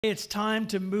It's time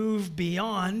to move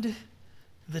beyond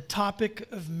the topic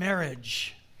of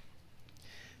marriage.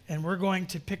 And we're going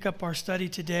to pick up our study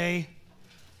today,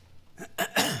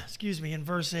 in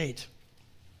verse 8.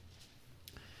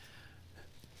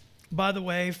 By the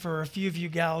way, for a few of you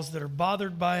gals that are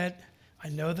bothered by it, I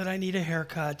know that I need a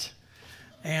haircut.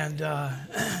 And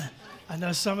I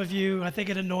know some of you, I think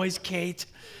it annoys Kate.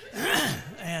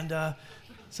 And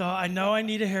so I know I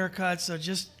need a haircut, so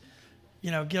just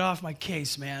get off my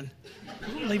case, man.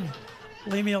 Leave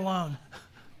me alone.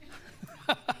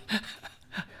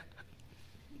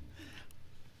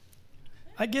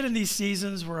 I get in these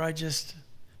seasons where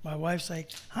my wife's like,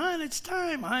 hon, it's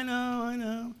time. I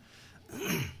know.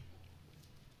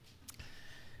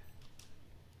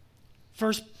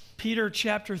 1 Peter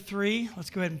chapter 3.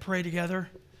 Let's go ahead and pray together,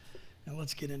 and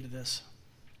let's get into this.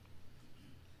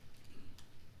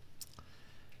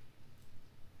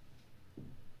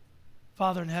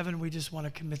 Father in heaven, we just want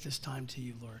to commit this time to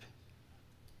you, Lord.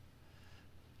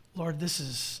 Lord, this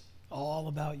is all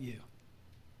about you.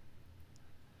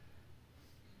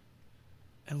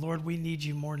 And Lord, we need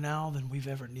you more now than we've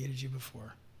ever needed you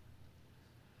before.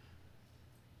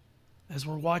 As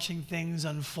we're watching things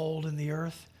unfold in the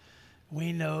earth,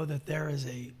 we know that there is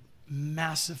a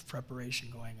massive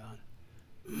preparation going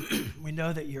on. We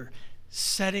know that you're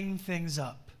setting things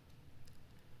up.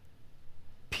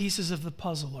 Pieces of the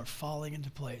puzzle are falling into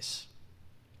place.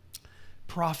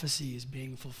 Prophecy is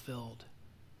being fulfilled.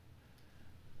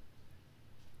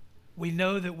 We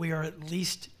know that we are at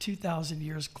least 2,000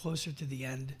 years closer to the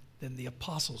end than the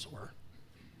apostles were.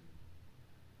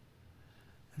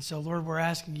 And so, Lord, we're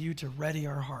asking you to ready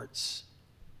our hearts.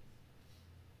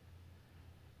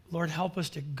 Lord, help us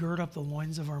to gird up the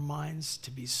loins of our minds, to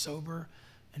be sober,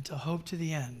 and to hope to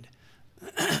the end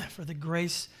for the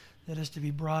grace that is to be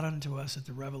brought unto us at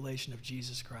the revelation of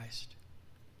Jesus Christ.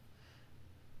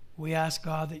 We ask,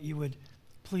 God, that you would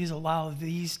please allow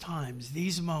these times,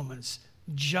 these moments,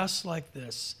 just like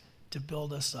this, to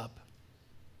build us up.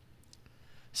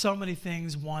 So many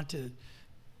things want to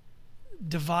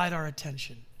divide our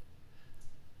attention.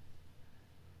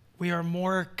 We are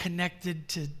more connected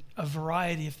to a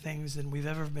variety of things than we've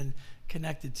ever been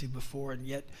connected to before, and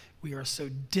yet we are so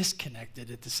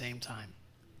disconnected at the same time.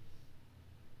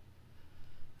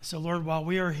 So, Lord, while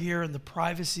we are here in the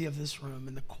privacy of this room,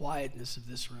 in the quietness of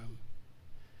this room,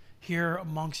 here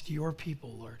amongst your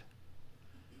people, Lord,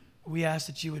 we ask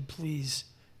that you would please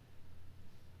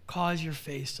cause your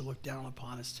face to look down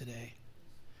upon us today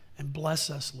and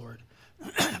bless us, Lord.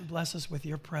 Bless us with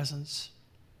your presence.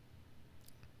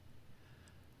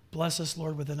 Bless us,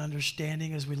 Lord, with an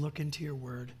understanding as we look into your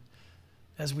word,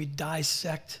 as we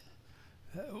dissect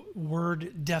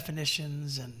word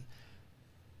definitions, and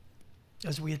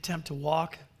as we attempt to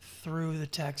walk through the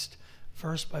text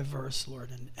verse by verse, Lord,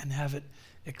 and have it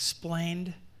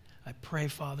explained. I pray,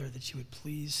 Father, that you would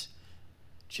please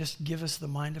just give us the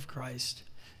mind of Christ.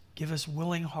 Give us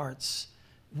willing hearts,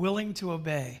 willing to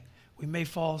obey. We may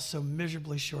fall so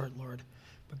miserably short, Lord,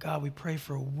 but God, we pray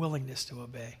for a willingness to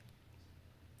obey.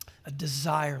 A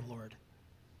desire, Lord,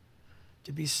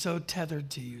 to be so tethered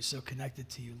to you, so connected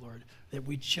to you, Lord, that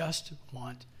we just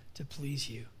want to please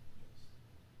you.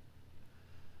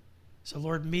 So,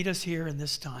 Lord, meet us here in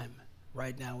this time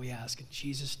right now, we ask. In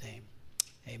Jesus' name,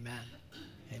 amen.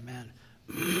 Amen.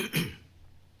 It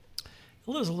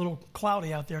is a little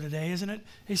cloudy out there today, isn't it?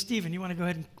 Hey, Stephen, you want to go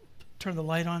ahead and turn the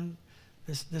light on,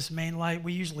 this main light?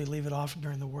 We usually leave it off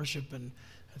during the worship, and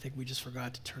I think we just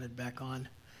forgot to turn it back on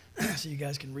so you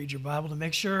guys can read your Bible to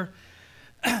make sure.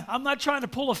 I'm not trying to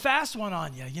pull a fast one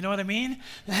on you. You know what I mean?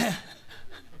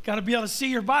 Got to be able to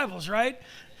see your Bibles, right?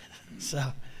 So,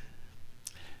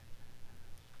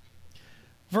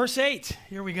 verse 8,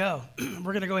 here we go.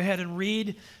 We're going to go ahead and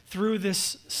read through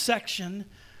this section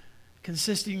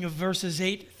consisting of verses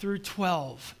 8 through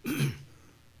 12.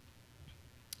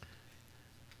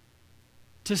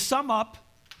 To sum up,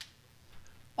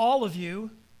 all of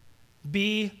you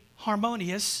be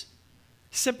harmonious,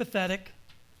 sympathetic,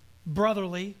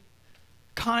 brotherly,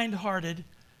 kind-hearted,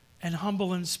 and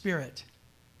humble in spirit,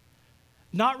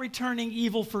 not returning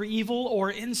evil for evil or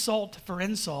insult for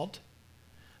insult,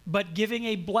 but giving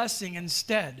a blessing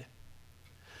instead.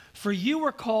 For you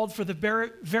were called for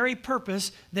the very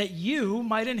purpose that you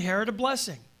might inherit a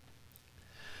blessing.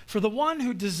 For the one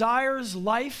who desires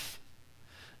life,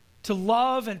 to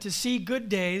love and to see good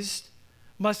days,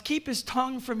 must keep his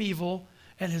tongue from evil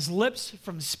and his lips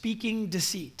from speaking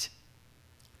deceit.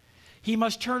 He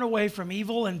must turn away from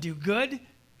evil and do good.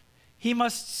 He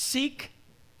must seek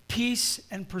peace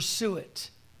and pursue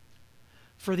it.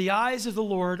 For the eyes of the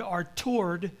Lord are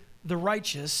toward the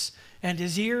righteous, and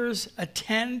his ears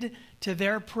attend to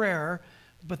their prayer,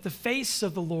 but the face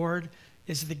of the Lord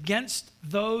is against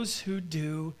those who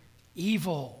do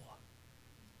evil.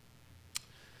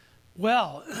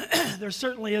 Well, there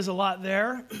certainly is a lot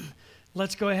there.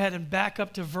 Let's go ahead and back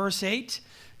up to verse 8,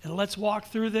 and let's walk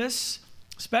through this,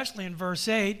 especially in verse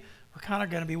 8. We're kind of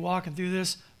going to be walking through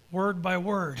this word by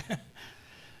word.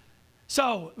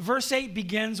 So, verse 8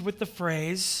 begins with the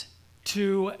phrase,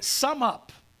 to sum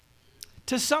up.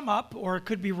 To sum up, or it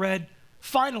could be read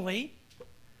finally,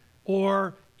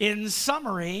 or in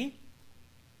summary.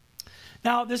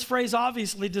 Now, this phrase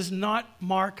obviously does not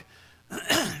mark,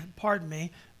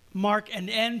 mark an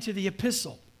end to the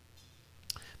epistle,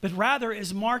 but rather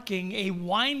is marking a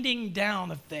winding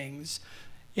down of things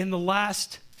in the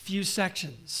last few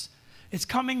sections. It's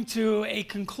coming to a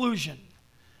conclusion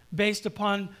based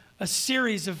upon a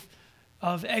series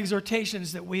of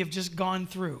exhortations that we have just gone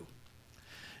through.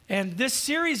 And this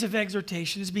series of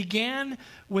exhortations began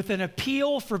with an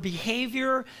appeal for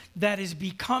behavior that is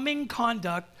becoming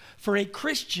conduct for a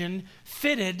Christian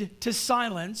fitted to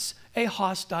silence a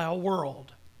hostile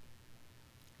world.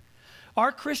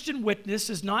 Our Christian witness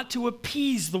is not to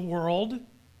appease the world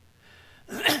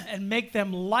and make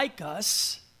them like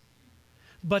us,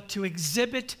 but to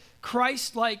exhibit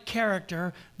Christ-like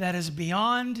character that is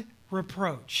beyond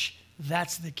reproach.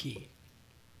 That's the key.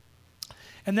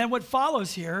 And then what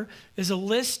follows here is a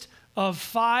list of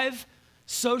 5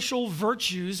 social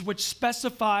virtues which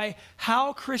specify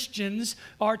how Christians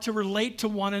are to relate to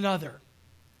one another.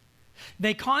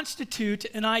 They constitute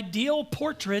an ideal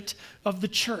portrait of the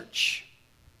church.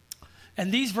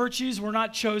 And these virtues were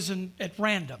not chosen at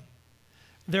random.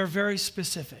 They're very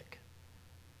specific.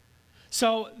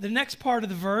 So the next part of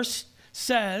the verse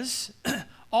says,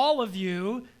 all of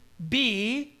you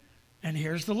be, and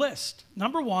here's the list.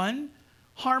 Number 1,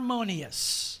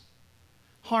 harmonious.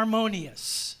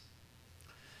 Harmonious.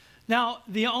 Now,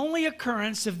 the only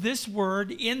occurrence of this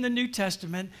word in the New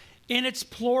Testament in its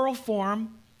plural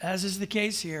form, as is the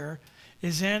case here,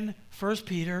 is in 1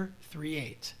 Peter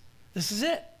 3:8. This is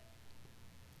it.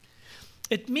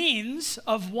 It means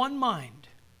of one mind,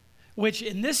 which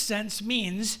in this sense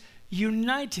means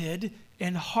united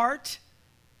in heart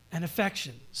and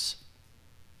affections.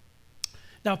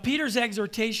 Now, Peter's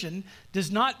exhortation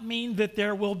does not mean that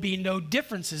there will be no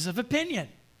differences of opinion.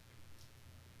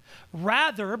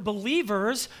 Rather,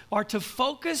 believers are to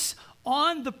focus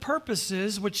on the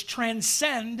purposes which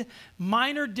transcend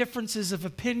minor differences of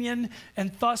opinion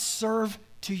and thus serve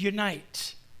to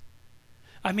unite.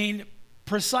 I mean,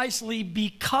 precisely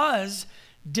because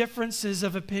differences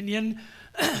of opinion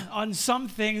on some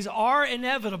things are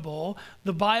inevitable,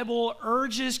 the Bible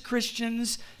urges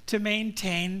Christians to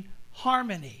maintain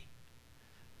harmony.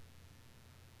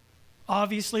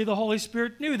 Obviously, the Holy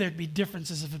Spirit knew there'd be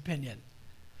differences of opinion.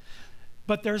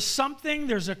 But there's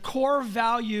a core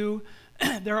value,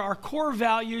 there are core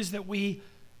values that we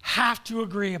have to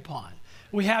agree upon.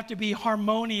 We have to be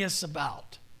harmonious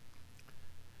about.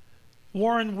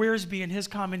 Warren Wiersbe in his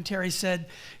commentary said,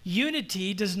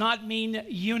 unity does not mean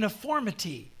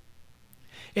uniformity.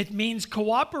 It means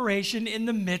cooperation in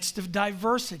the midst of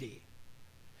diversity.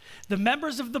 The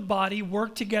members of the body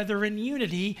work together in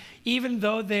unity even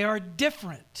though they are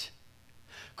different.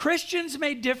 Christians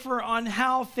may differ on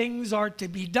how things are to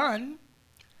be done,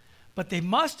 but they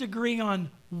must agree on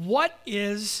what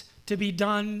is to be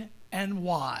done and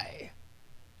why.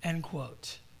 End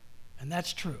quote. And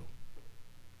that's true.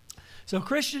 So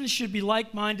Christians should be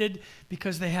like-minded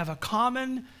because they have a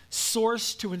common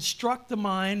source to instruct the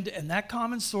mind, and that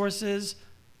common source is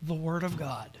the Word of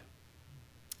God.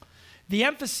 The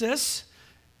emphasis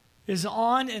is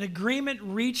on an agreement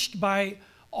reached by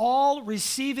all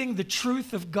receiving the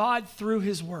truth of God through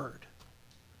His Word.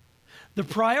 The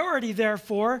priority,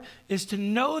 therefore, is to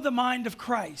know the mind of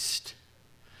Christ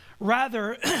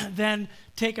rather than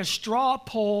take a straw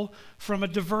poll from a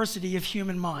diversity of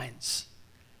human minds.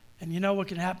 And you know what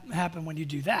can happen when you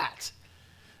do that.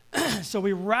 So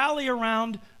we rally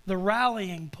around the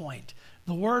rallying point,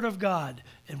 the Word of God,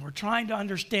 and we're trying to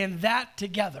understand that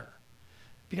together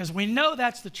because we know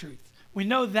that's the truth. We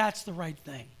know that's the right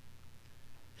thing.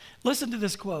 Listen to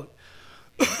this quote.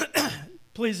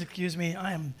 Please excuse me.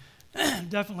 I am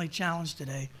definitely challenged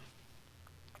today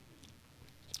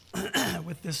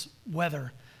with this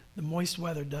weather. The moist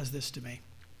weather does this to me.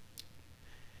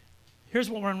 Here's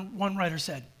what one writer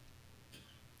said.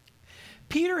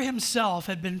 Peter himself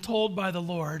had been told by the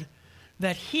Lord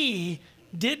that he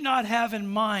did not have in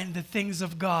mind the things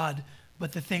of God,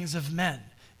 but the things of men,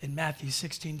 in Matthew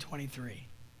 16:23.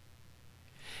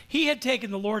 He had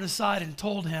taken the Lord aside and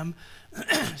told him,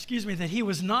 that he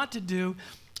was not to do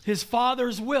his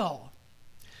Father's will,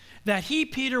 that he,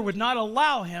 Peter, would not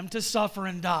allow him to suffer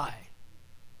and die.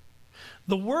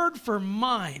 The word for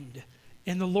mind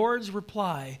in the Lord's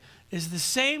reply is the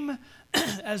same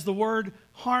as the word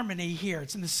harmony here.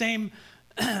 It's in the same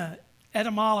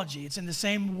etymology. It's in the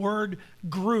same word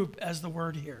group as the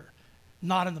word here,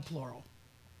 not in the plural.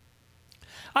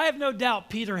 I have no doubt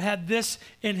Peter had this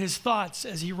in his thoughts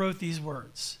as he wrote these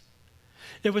words.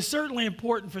 It was certainly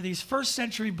important for these first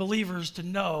century believers to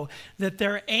know that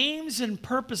their aims and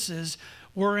purposes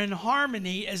were in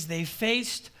harmony as they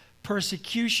faced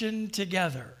persecution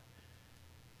together.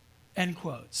 End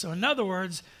quote. So in other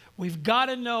words, we've got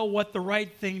to know what the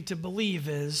right thing to believe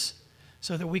is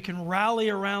so that we can rally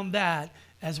around that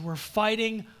as we're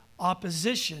fighting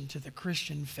opposition to the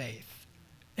Christian faith.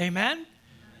 Amen?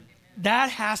 That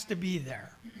has to be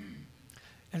there.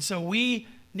 And so we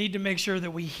need to make sure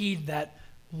that we heed that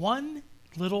one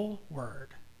little word.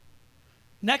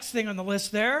 Next thing on the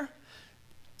list there,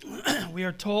 we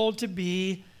are told to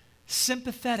be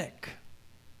sympathetic.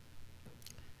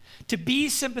 To be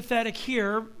sympathetic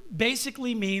here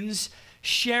basically means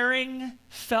sharing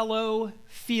fellow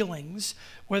feelings,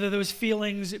 whether those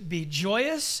feelings be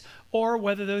joyous or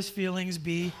whether those feelings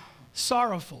be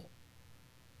sorrowful.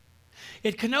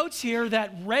 It connotes here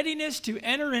that readiness to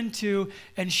enter into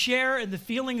and share in the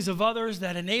feelings of others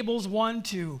that enables one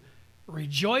to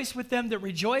rejoice with them that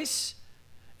rejoice,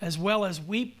 as well as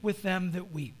weep with them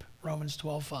that weep. Romans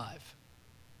 12:5.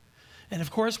 And of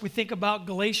course, we think about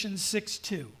Galatians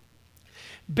 6:2.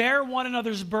 Bear one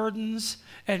another's burdens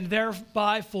and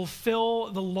thereby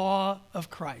fulfill the law of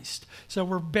Christ. So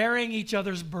we're bearing each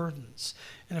other's burdens.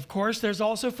 And of course, there's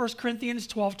also 1 Corinthians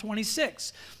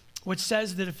 12:26. Which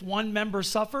says that if one member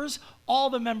suffers, all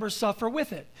the members suffer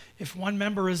with it. If one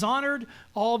member is honored,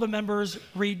 all the members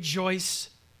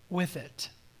rejoice with it.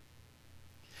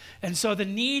 And so the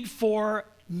need for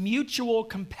mutual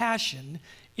compassion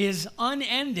is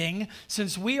unending,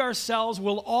 since we ourselves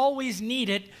will always need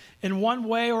it in one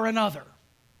way or another.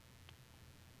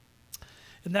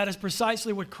 And that is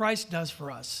precisely what Christ does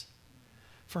for us.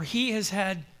 For he has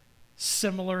had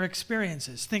similar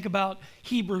experiences. Think about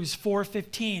Hebrews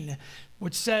 4:15,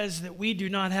 which says that we do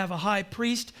not have a high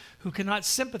priest who cannot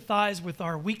sympathize with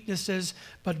our weaknesses,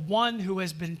 but one who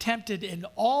has been tempted in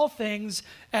all things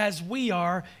as we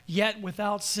are, yet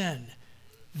without sin.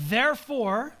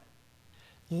 Therefore,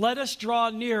 let us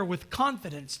draw near with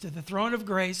confidence to the throne of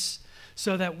grace,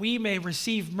 so that we may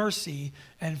receive mercy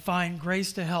and find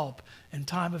grace to help in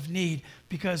time of need,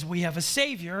 because we have a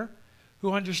Savior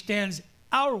who understands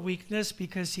our weakness,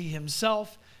 because he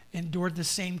himself endured the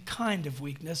same kind of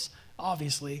weakness,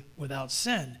 obviously without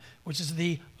sin, which is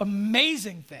the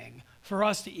amazing thing for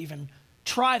us to even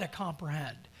try to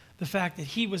comprehend, the fact that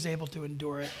he was able to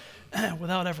endure it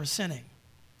without ever sinning.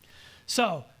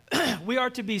 So we are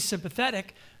to be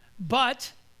sympathetic,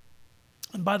 but,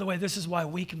 and by the way, this is why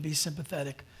we can be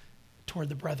sympathetic toward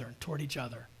the brethren, toward each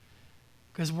other,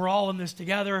 because we're all in this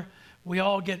together. We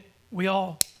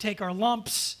all take our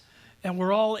lumps, and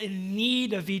we're all in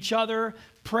need of each other,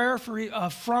 prayer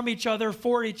from each other,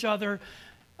 for each other,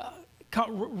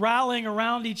 rallying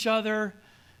around each other.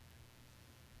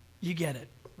 You get it,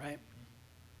 right?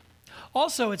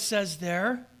 Also, it says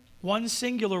there, one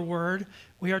singular word,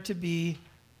 we are to be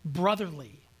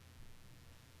brotherly.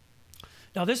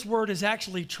 Now, this word is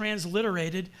actually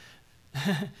transliterated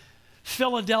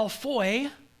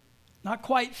Philadelphoi, not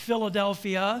quite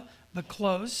Philadelphia, but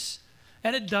close.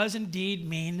 And it does indeed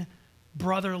mean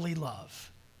brotherly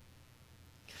love.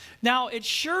 Now, it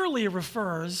surely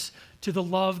refers to the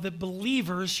love that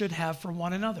believers should have for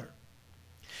one another.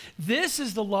 This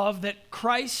is the love that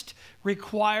Christ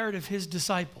required of his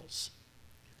disciples.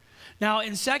 Now,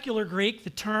 in secular Greek, the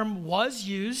term was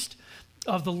used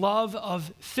of the love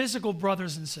of physical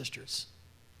brothers and sisters.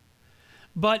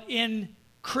 But in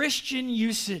Christian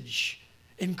usage,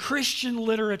 in Christian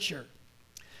literature,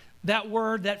 that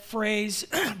word, that phrase,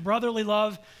 brotherly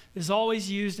love, is always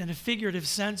used in a figurative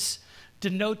sense,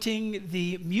 denoting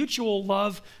the mutual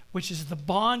love, which is the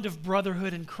bond of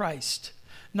brotherhood in Christ,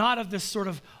 not of this sort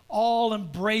of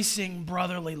all-embracing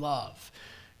brotherly love.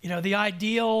 You know, the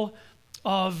ideal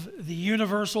of the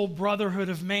universal brotherhood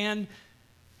of man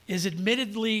is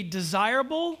admittedly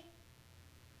desirable,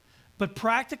 but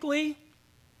practically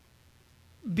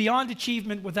beyond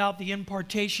achievement without the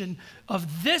impartation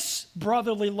of this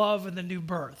brotherly love in the new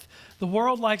birth. The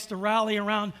world likes to rally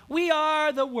around, we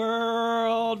are the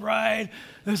world, right?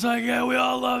 It's like, yeah, we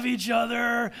all love each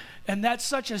other. And that's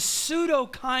such a pseudo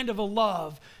kind of a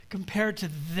love compared to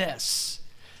this.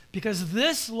 Because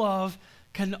this love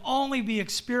can only be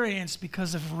experienced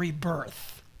because of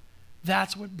rebirth,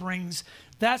 That's what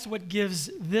gives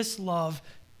this love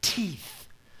teeth,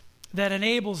 that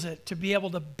enables it to be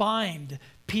able to bind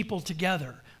people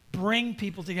together, bring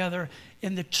people together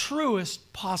in the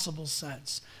truest possible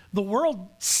sense. The world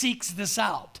seeks this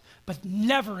out, but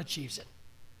never achieves it.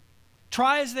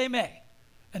 Try as they may,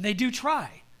 and they do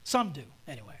try. Some do,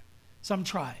 anyway. Some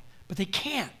try, but they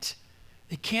can't.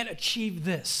 They can't achieve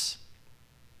this.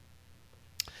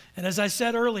 And as I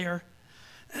said earlier,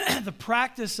 the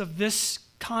practice of this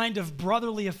kind of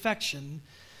brotherly affection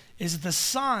is the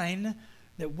sign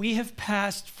that we have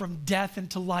passed from death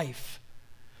into life.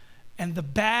 And the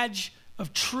badge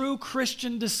of true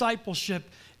Christian discipleship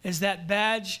is that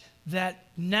badge that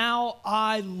now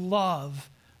I love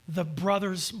my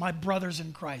brothers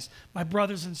in Christ, my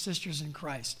brothers and sisters in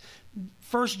Christ.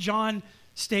 1 John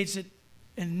states it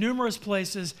in numerous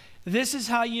places. This is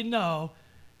how you know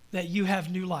that you have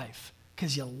new life,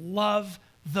 because you love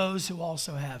those who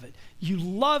also have it. You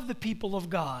love the people of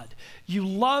God. You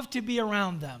love to be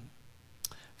around them.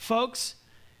 Folks,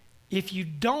 if you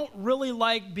don't really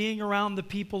like being around the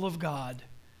people of God,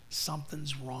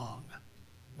 something's wrong,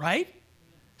 right?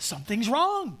 Something's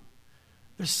wrong.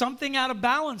 There's something out of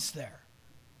balance there.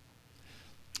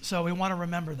 So we want to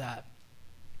remember that.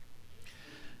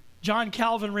 John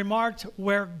Calvin remarked,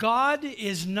 where God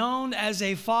is known as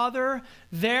a father,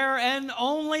 there and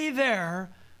only there,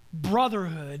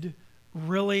 brotherhood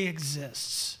really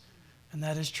exists. And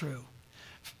that is true.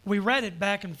 We read it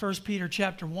back in 1 Peter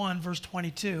chapter 1, verse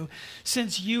 22.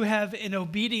 Since you have, in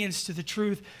obedience to the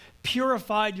truth,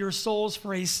 purified your souls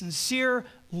for a sincere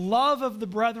love of the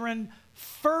brethren,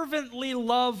 fervently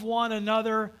love one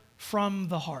another from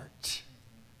the heart.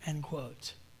 End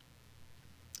quote.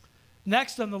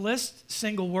 Next on the list,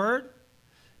 single word,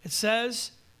 it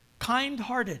says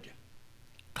kind-hearted.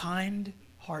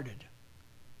 Kind-hearted.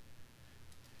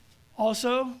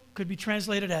 Also could be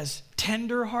translated as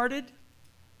tender-hearted.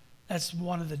 That's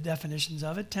one of the definitions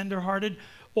of it, tender-hearted,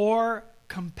 or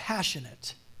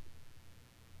compassionate.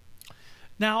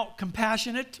 Now,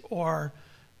 compassionate or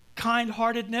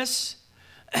kind-heartedness,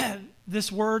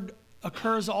 this word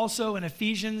occurs also in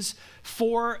Ephesians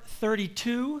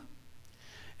 4:32,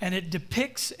 and it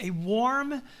depicts a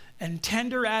warm and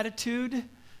tender attitude,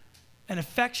 an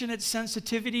affectionate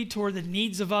sensitivity toward the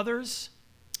needs of others.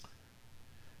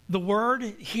 The word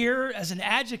here as an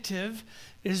adjective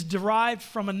is derived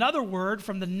from another word,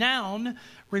 from the noun,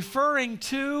 referring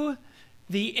to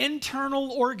the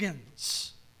internal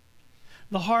organs,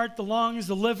 the heart, the lungs,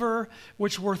 the liver,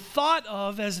 which were thought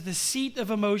of as the seat of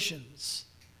emotions.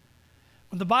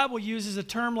 When the Bible uses a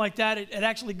term like that, it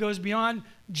actually goes beyond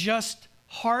just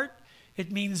heart.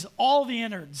 It means all the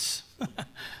innards.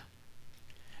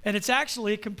 And it's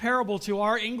actually comparable to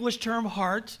our English term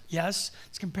heart. Yes,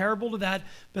 it's comparable to that,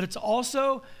 but it's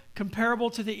also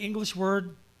comparable to the English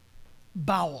word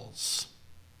bowels,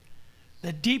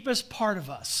 the deepest part of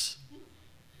us.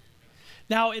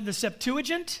 Now, in the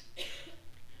Septuagint,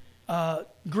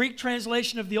 Greek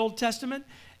translation of the Old Testament,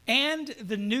 and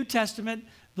the New Testament,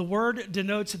 the word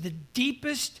denotes the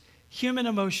deepest human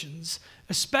emotions,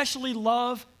 especially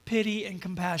love, pity, and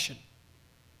compassion.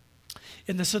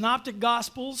 In the Synoptic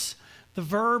Gospels, the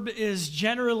verb is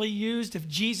generally used of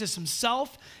Jesus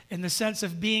himself in the sense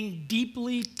of being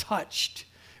deeply touched.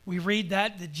 We read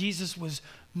that Jesus was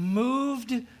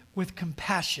moved with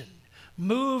compassion,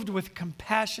 moved with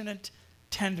compassionate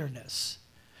tenderness.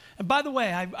 And by the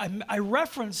way, I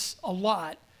reference a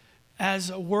lot as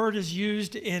a word is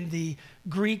used in the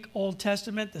Greek Old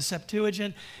Testament, the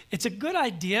Septuagint. It's a good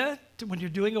idea when you're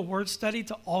doing a word study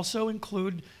to also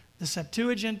include the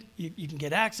Septuagint. You can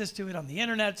get access to it on the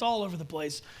internet. It's all over the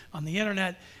place on the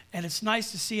internet. And it's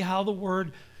nice to see how the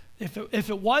word, if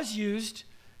it was used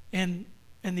in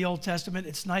the Old Testament,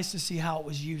 it's nice to see how it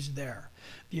was used there.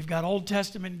 You've got Old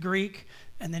Testament Greek,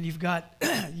 and then you've got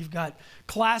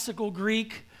classical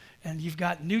Greek, and you've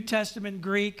got New Testament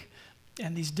Greek,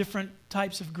 and these different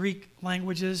types of Greek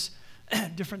languages,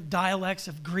 different dialects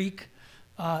of Greek.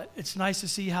 It's nice to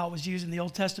see how it was used in the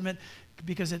Old Testament,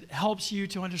 because it helps you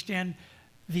to understand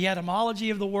the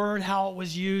etymology of the word, how it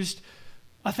was used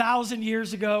 1,000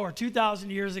 years ago or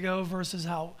 2,000 years ago versus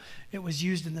how it was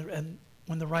used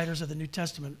when the writers of the New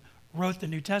Testament wrote the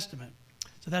New Testament.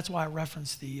 So that's why I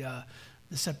reference the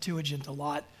Septuagint a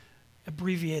lot,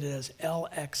 abbreviated as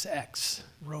LXX,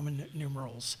 Roman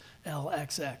numerals,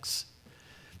 LXX.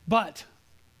 But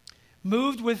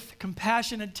moved with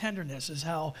compassion and tenderness is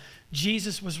how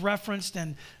Jesus was referenced,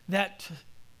 and that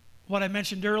what I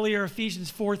mentioned earlier,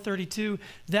 Ephesians 4:32,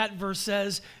 that verse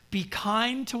says, be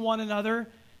kind to one another,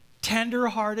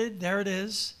 tender-hearted, there it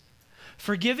is,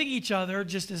 forgiving each other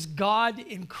just as God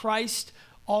in Christ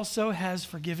also has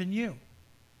forgiven you.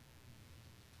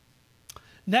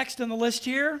 Next on the list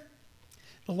here,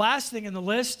 the last thing in the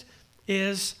list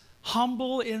is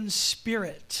humble in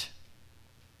spirit.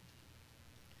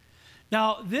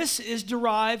 Now, this is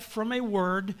derived from a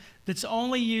word that's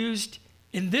only used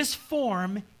in this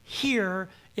form here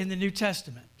in the New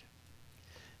Testament.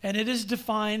 And it is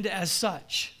defined as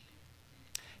such: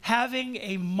 having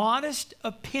a modest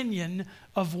opinion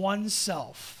of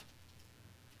oneself,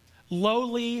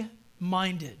 lowly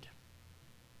minded.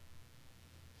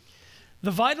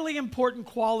 The vitally important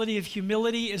quality of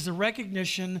humility is the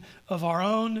recognition of our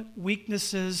own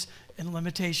weaknesses and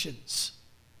limitations.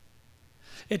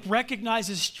 It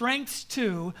recognizes strengths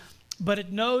too, but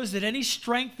it knows that any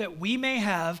strength that we may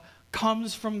have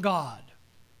comes from God.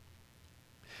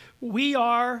 We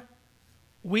are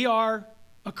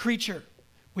a creature.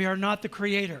 We are not the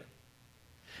creator.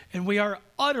 And we are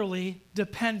utterly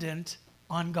dependent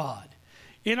on God.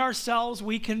 In ourselves,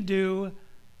 we can do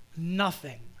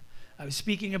nothing. I was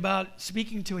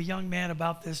speaking to a young man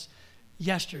about this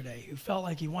yesterday who felt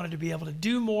like he wanted to be able to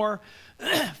do more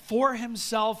for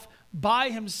himself, by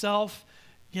himself,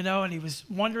 and he was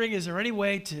wondering, is there any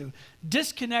way to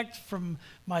disconnect from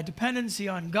my dependency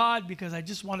on God because I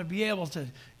just want to be able to,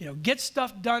 get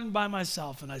stuff done by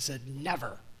myself? And I said,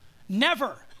 never.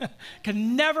 Never.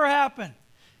 Can never happen.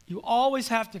 You always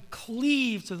have to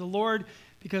cleave to the Lord,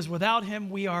 because without him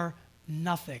we are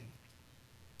nothing.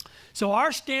 So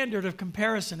our standard of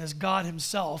comparison is God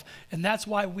himself, and that's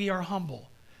why we are humble.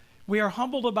 We are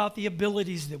humbled about the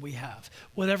abilities that we have,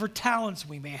 whatever talents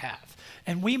we may have.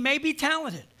 And we may be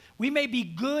talented. We may be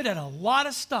good at a lot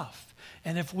of stuff.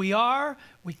 And if we are,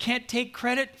 we can't take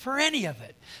credit for any of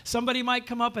it. Somebody might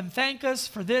come up and thank us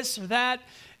for this or that,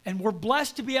 and we're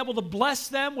blessed to be able to bless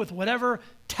them with whatever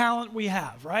talent we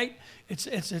have, right?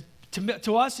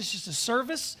 To us, it's just a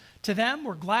service to them.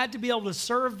 We're glad to be able to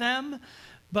serve them,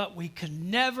 but we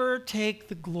can never take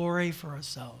the glory for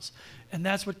ourselves. And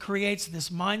that's what creates this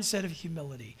mindset of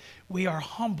humility. We are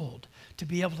humbled to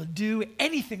be able to do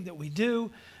anything that we do,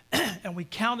 and we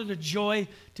count it a joy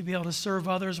to be able to serve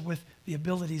others with the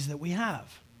abilities that we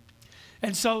have.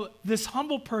 And so this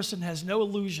humble person has no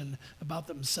illusion about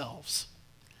themselves.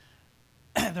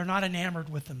 They're not enamored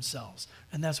with themselves,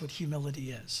 and that's what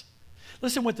humility is.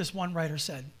 Listen what this one writer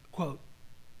said, quote,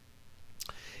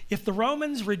 "If the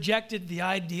Romans rejected the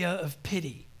idea of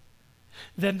pity,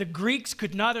 then the Greeks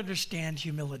could not understand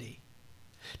humility.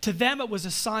 To them, it was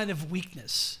a sign of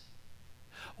weakness.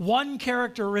 One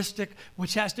characteristic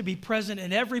which has to be present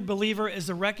in every believer is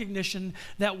the recognition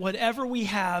that whatever we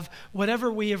have,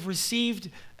 whatever we have received,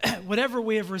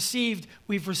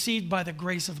 we've received by the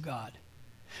grace of God.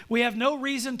 We have no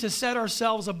reason to set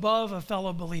ourselves above a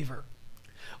fellow believer.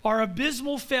 Our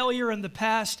abysmal failure in the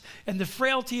past and the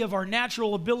frailty of our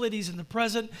natural abilities in the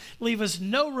present leave us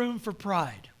no room for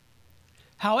pride.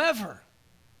 However,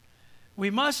 we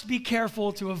must be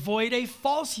careful to avoid a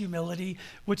false humility,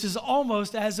 which is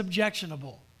almost as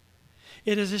objectionable.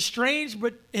 It is strange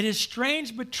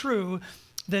but true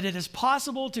that it is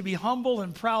possible to be humble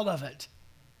and proud of it.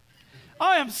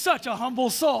 I am such a humble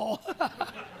soul."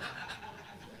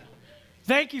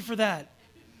 Thank you for that.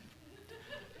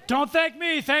 Don't thank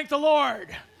me, thank the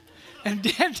Lord. And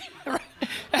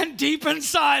deep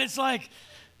inside, it's like,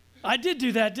 I did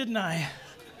do that, didn't I?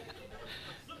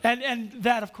 And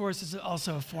that, of course, is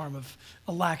also a form of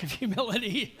a lack of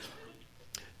humility.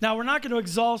 Now, we're not going to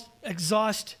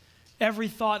exhaust every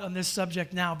thought on this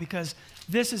subject now, because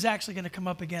this is actually going to come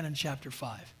up again in chapter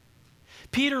 5.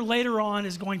 Peter later on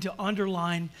is going to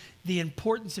underline the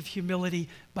importance of humility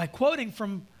by quoting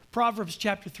from Proverbs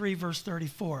chapter 3, verse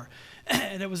 34.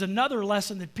 And it was another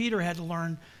lesson that Peter had to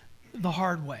learn the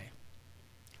hard way.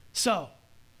 So,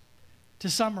 to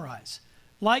summarize,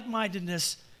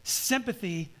 like-mindedness,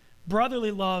 sympathy,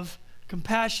 brotherly love,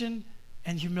 compassion,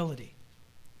 and humility.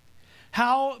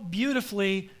 How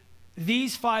beautifully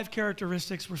these 5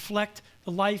 characteristics reflect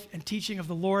the life and teaching of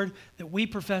the Lord that we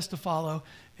profess to follow.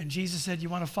 And Jesus said, you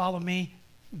want to follow me?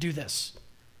 Do this.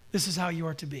 This is how you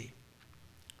are to be.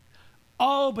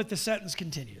 Oh, but the sentence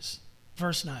continues.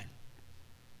 Verse 9.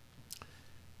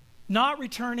 Not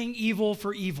returning evil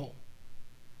for evil,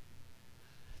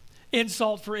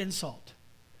 insult for insult,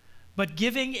 but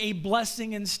giving a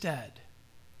blessing instead.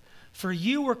 For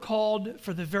you were called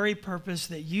for the very purpose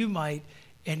that you might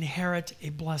inherit a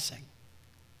blessing.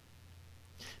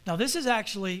 Now, this is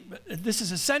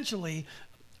essentially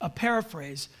a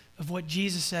paraphrase of what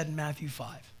Jesus said in Matthew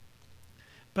 5.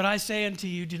 But I say unto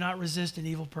you, do not resist an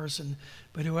evil person,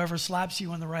 but whoever slaps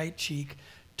you on the right cheek,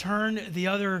 turn the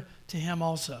other to him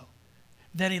also.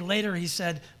 Then later he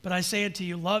said, but I say unto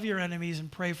you, love your enemies and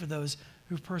pray for those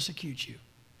who persecute you.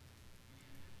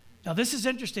 Now this is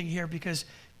interesting here because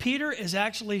Peter is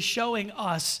actually showing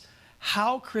us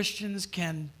how Christians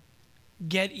can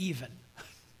get even.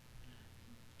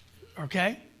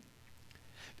 Okay?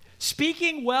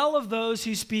 Speaking well of those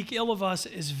who speak ill of us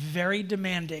is very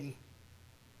demanding.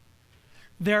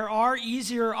 There are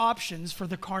easier options for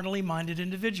the carnally minded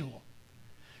individual.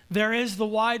 There is the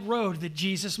wide road that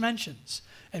Jesus mentions,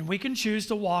 and we can choose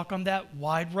to walk on that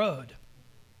wide road.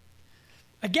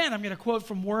 Again, I'm going to quote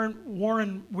from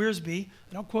Warren Wiersbe.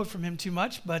 I don't quote from him too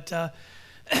much, but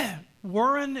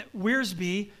Warren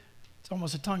Wiersbe, it's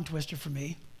almost a tongue twister for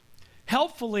me,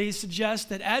 helpfully suggests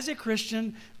that as a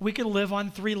Christian, we can live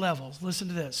on 3 levels. Listen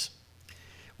to this.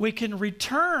 We can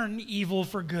return evil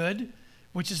for good,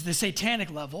 which is the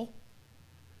satanic level.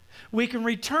 We can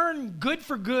return good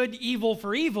for good, evil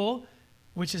for evil,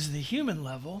 which is the human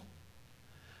level.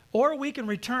 Or we can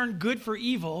return good for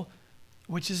evil,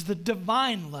 which is the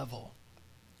divine level.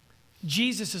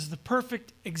 Jesus is the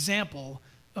perfect example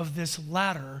of this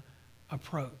latter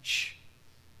approach.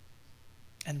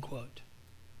 End quote.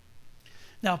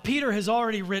 Now, Peter has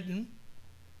already written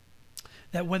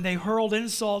that when they hurled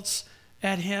insults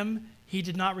at him, he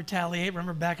did not retaliate.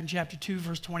 Remember back in chapter 2,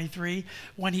 verse 23,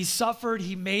 when he suffered,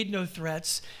 he made no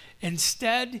threats.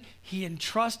 Instead, he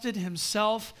entrusted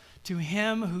himself to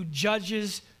him who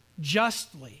judges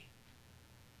justly.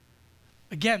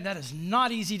 Again, that is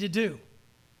not easy to do.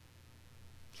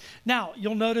 Now,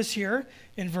 you'll notice here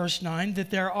in verse 9 that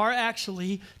there are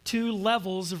actually 2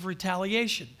 levels of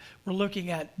retaliation. We're looking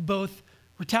at both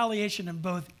retaliation in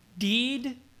both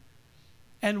deed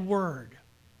and word.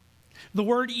 The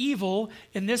word evil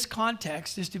in this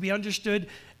context is to be understood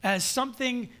as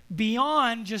something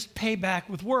beyond just payback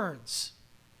with words.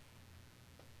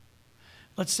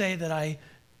 Let's say that I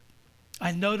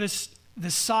noticed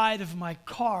the side of my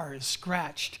car is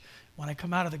scratched when I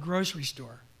come out of the grocery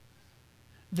store.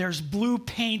 There's blue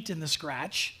paint in the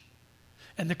scratch,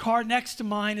 and the car next to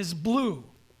mine is blue.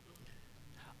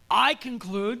 I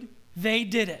conclude they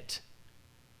did it.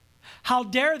 How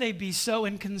dare they be so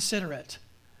inconsiderate?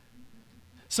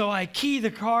 So I key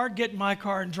the car, get in my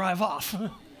car, and drive off.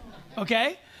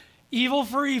 Okay? Evil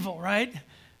for evil, right?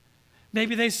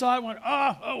 Maybe they saw it and went,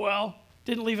 oh well.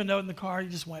 Didn't leave a note in the car, he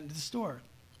just went to the store.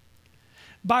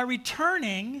 By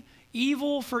returning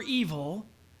evil for evil,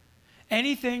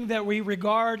 anything that we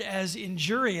regard as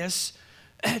injurious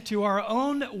to our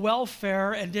own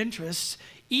welfare and interests,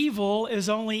 evil is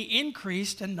only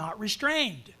increased and not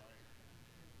restrained.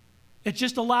 It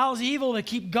just allows evil to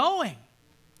keep going.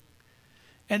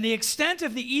 And the extent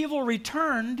of the evil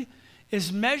returned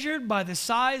is measured by the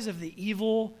size of the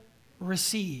evil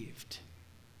received.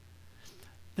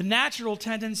 The natural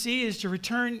tendency is to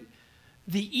return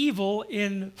the evil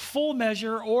in full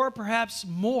measure or perhaps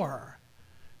more.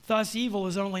 Thus, evil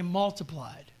is only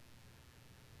multiplied.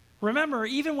 Remember,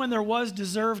 even when there was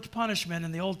deserved punishment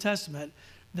in the Old Testament,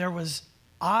 there was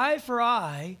eye for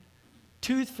eye,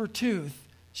 tooth for tooth,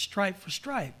 stripe for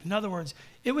stripe. In other words,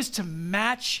 it was to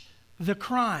match the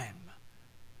crime.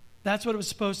 That's what it was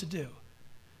supposed to do.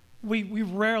 We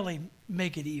rarely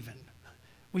make it even.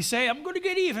 We say, I'm going to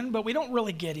get even, but we don't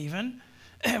really get even.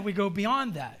 We go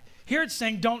beyond that. Here it's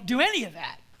saying, don't do any of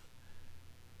that.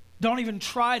 Don't even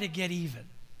try to get even.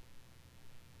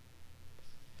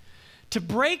 To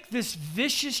break this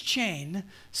vicious chain,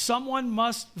 someone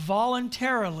must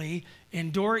voluntarily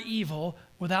endure evil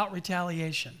without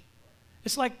retaliation.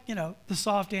 It's like, the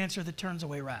soft answer that turns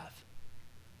away wrath.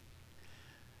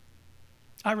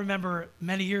 I remember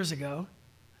many years ago,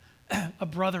 a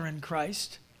brother in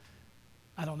Christ,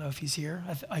 I don't know if he's here.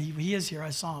 He is here. I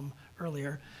saw him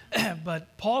earlier.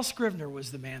 But Paul Scrivener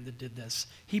was the man that did this.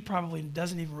 He probably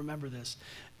doesn't even remember this.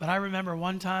 But I remember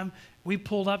one time we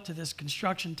pulled up to this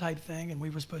construction type thing, and we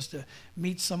were supposed to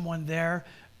meet someone there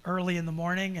early in the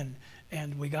morning,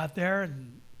 and we got there,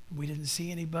 and we didn't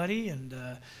see anybody, and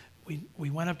we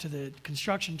went up to the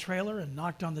construction trailer and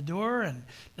knocked on the door and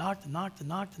knocked,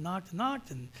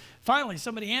 and finally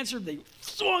somebody answered. They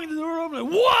swung the door open,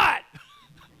 like, what?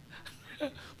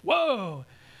 Whoa.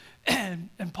 And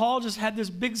Paul just had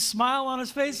this big smile on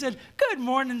his face, said, good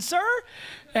morning, sir.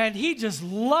 And he just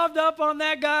loved up on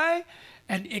that guy,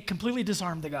 and it completely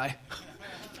disarmed the guy.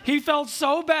 He felt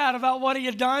so bad about what he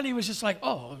had done. He was just like,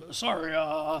 oh, sorry.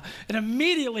 And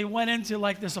immediately went into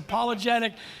like this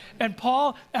apologetic. And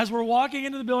Paul, as we're walking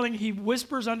into the building, he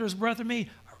whispers under his breath at me,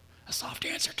 a soft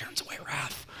answer turns away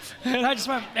wrath. And I just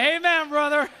went, amen,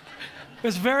 brother. It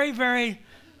was very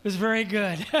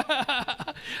good.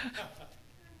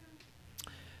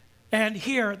 And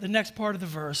here, the next part of the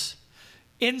verse,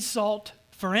 insult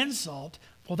for insult,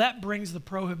 well, that brings the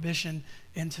prohibition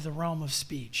into the realm of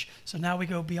speech. So now we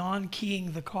go beyond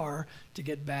keying the car to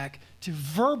get back to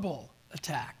verbal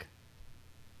attack.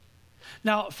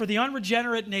 Now, for the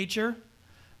unregenerate nature,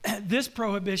 this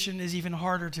prohibition is even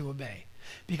harder to obey,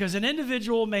 because an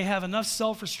individual may have enough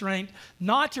self-restraint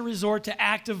not to resort to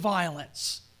active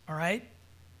violence, all right?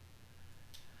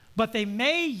 But they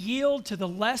may yield to the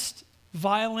less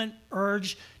violent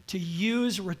urge to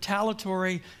use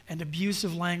retaliatory and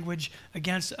abusive language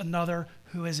against another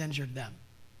who has injured them.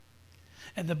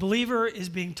 And the believer is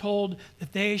being told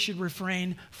that they should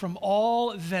refrain from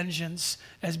all vengeance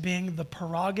as being the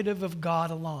prerogative of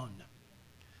God alone.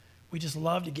 We just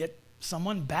love to get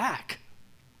someone back.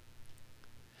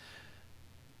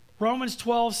 Romans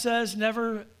 12 says,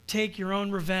 never take your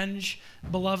own revenge,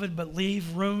 beloved, but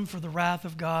leave room for the wrath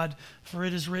of God, for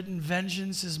it is written,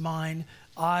 vengeance is mine,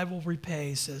 I will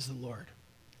repay, says the Lord.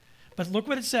 But look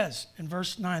what it says in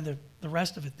verse 9, the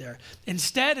rest of it there.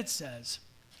 Instead it says,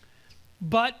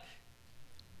 but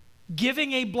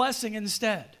giving a blessing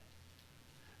instead.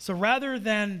 So rather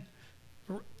than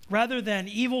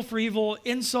evil for evil,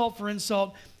 insult for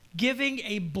insult, giving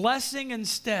a blessing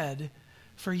instead,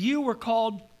 for you were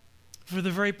called for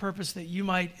the very purpose that you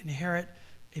might inherit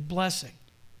a blessing.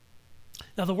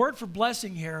 Now, the word for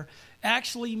blessing here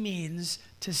actually means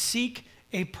to seek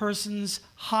a person's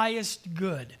highest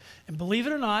good. And believe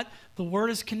it or not, the word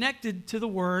is connected to the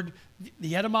word,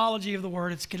 the etymology of the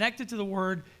word, it's connected to the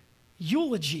word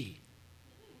eulogy.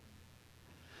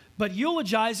 But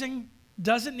eulogizing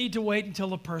doesn't need to wait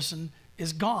until a person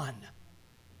is gone.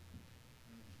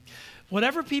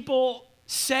 Whatever people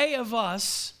say of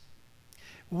us,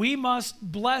 we must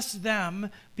bless them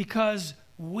because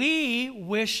we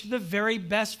wish the very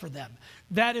best for them.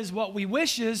 That is, what we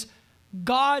wish is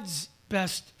God's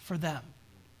best for them.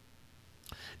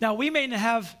 Now, we may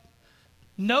have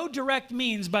no direct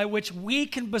means by which we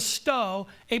can bestow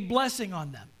a blessing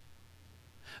on them,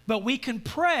 but we can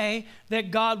pray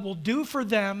that God will do for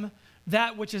them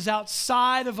that which is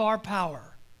outside of our power.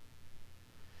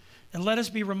 And let us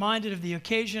be reminded of the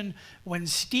occasion when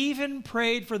Stephen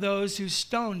prayed for those who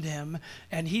stoned him,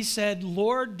 and he said,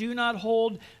 Lord, do not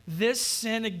hold this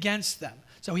sin against them.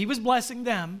 So he was blessing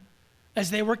them as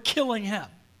they were killing him.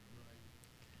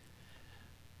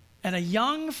 And a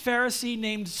young Pharisee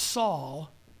named Saul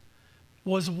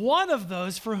was one of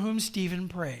those for whom Stephen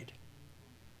prayed.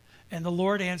 And the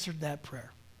Lord answered that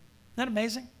prayer. Isn't that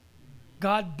amazing?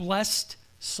 God blessed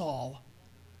Saul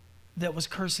that was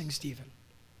cursing Stephen.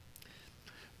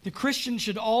 The Christian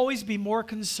should always be more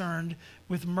concerned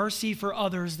with mercy for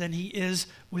others than he is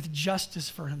with justice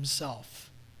for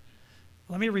himself.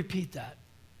 Let me repeat that.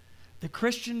 The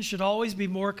Christian should always be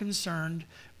more concerned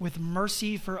with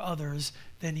mercy for others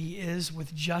than he is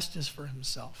with justice for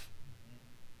himself.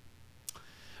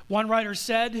 One writer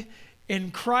said, in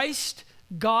Christ,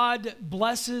 God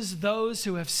blesses those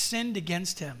who have sinned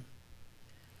against him.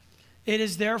 It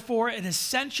is therefore an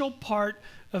essential part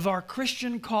of our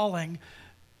Christian calling,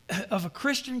 of a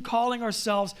Christian calling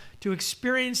ourselves to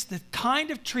experience the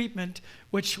kind of treatment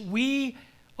which we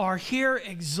are here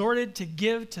exhorted to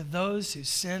give to those who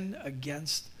sin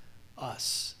against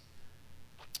us.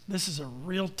 This is a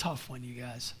real tough one, you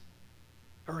guys,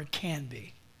 or it can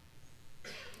be.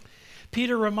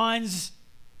 Peter reminds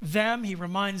them, he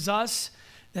reminds us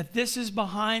that this is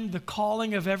behind the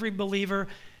calling of every believer.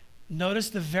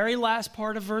 Notice the very last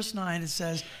part of verse 9, it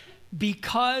says,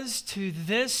 because to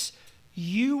this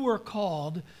you were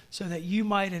called so that you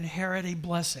might inherit a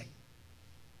blessing.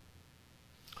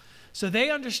 So they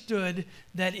understood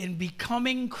that in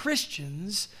becoming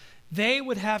Christians, they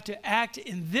would have to act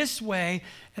in this way,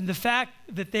 and the fact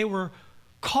that they were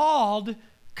called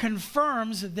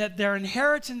confirms that their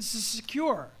inheritance is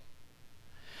secure.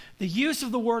 The use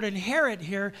of the word inherit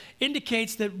here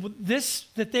indicates that this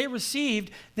that they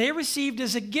received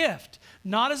as a gift,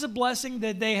 not as a blessing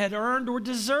that they had earned or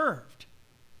deserved.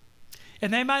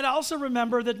 And they might also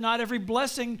remember that not every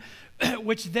blessing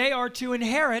which they are to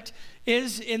inherit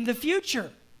is in the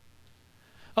future.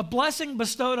 A blessing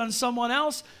bestowed on someone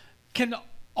else can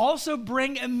also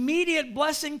bring immediate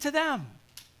blessing to them.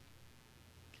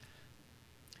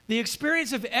 The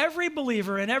experience of every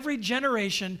believer in every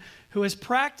generation who has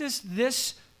practiced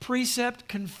this precept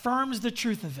confirms the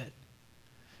truth of it.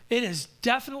 It is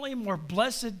definitely more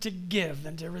blessed to give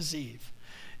than to receive.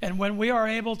 And when we are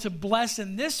able to bless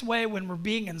in this way when we're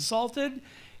being insulted,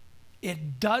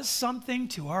 it does something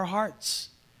to our hearts.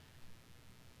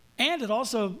 And it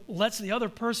also lets the other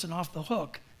person off the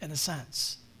hook, in a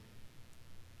sense.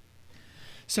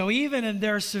 So even in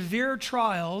their severe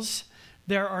trials,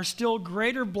 there are still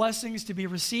greater blessings to be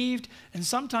received, and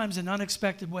sometimes in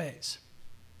unexpected ways.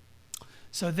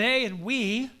 So they and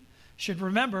we should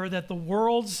remember that the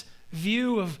world's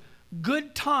view of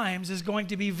good times is going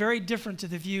to be very different to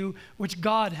the view which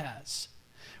God has.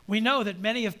 We know that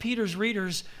many of Peter's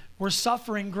readers were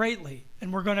suffering greatly,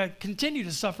 and we're going to continue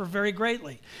to suffer very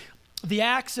greatly. The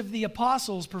Acts of the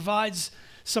Apostles provides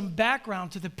some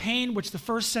background to the pain which the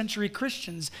first century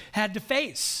Christians had to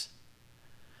face.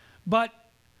 But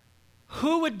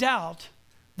who would doubt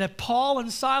that Paul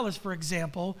and Silas, for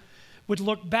example, would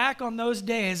look back on those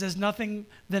days as nothing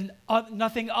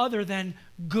other than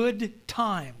good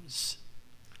times?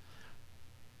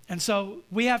 And so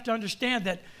we have to understand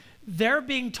that they're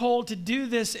being told to do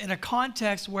this in a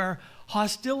context where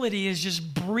hostility is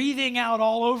just breathing out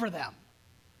all over them.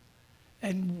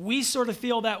 And we sort of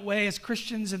feel that way as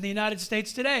Christians in the United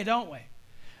States today, don't we?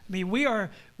 I mean, we are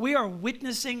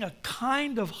witnessing a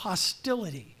kind of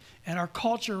hostility in our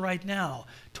culture right now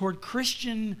toward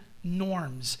Christian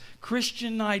norms,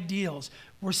 Christian ideals.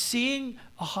 We're seeing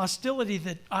a hostility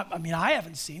that, I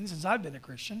haven't seen since I've been a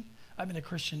Christian. I've been a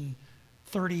Christian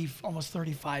almost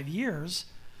 35 years.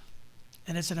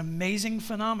 And it's an amazing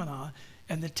phenomenon.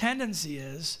 And the tendency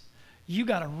is, you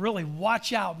got to really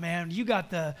watch out, man. When you got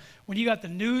the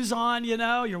news on,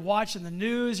 you're watching the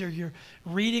news or you're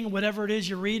reading whatever it is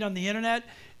you read on the internet,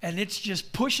 and it's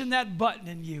just pushing that button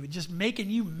in you, just making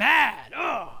you mad.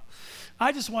 Oh,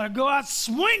 I just want to go out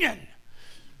swinging.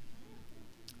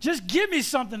 Just give me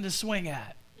something to swing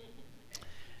at.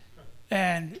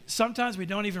 And sometimes we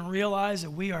don't even realize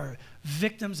that we are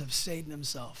victims of Satan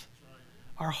himself.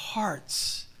 Our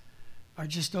hearts are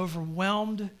just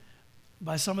overwhelmed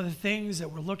by some of the things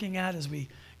that we're looking at as we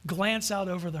glance out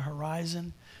over the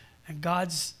horizon. And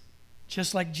God's,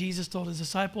 just like Jesus told his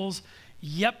disciples,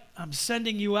 yep, I'm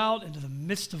sending you out into the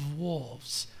midst of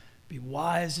wolves. Be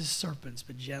wise as serpents,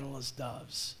 but gentle as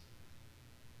doves.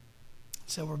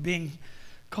 So we're being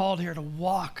called here to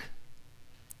walk.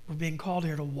 We're being called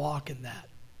here to walk in that.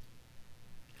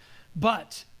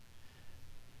 But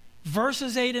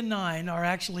verses 8 and 9 are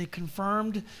actually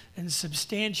confirmed and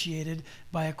substantiated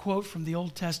by a quote from the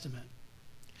Old Testament.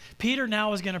 Peter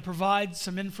now is going to provide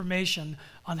some information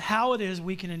on how it is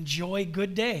we can enjoy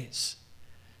good days.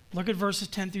 Look at verses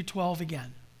 10 through 12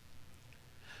 again.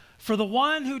 For the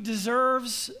one who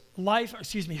desires life,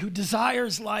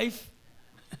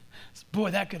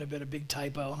 boy, that could have been a big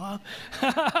typo, huh?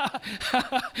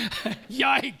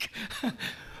 Yike.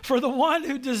 For the one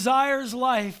who desires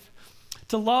life,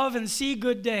 to love and see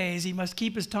good days, he must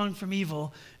keep his tongue from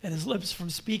evil and his lips from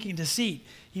speaking deceit.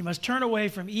 He must turn away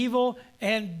from evil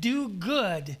and do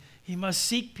good. He must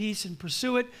seek peace and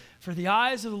pursue it. For the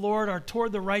eyes of the Lord are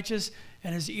toward the righteous,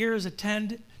 and his ears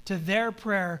attend to their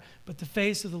prayer. But the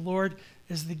face of the Lord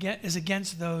is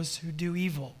against those who do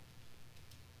evil.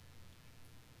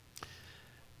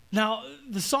 Now,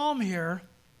 the psalm here,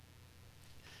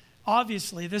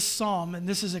 obviously, this psalm, and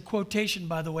this is a quotation,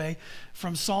 by the way,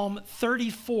 from Psalm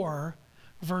 34,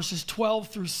 verses 12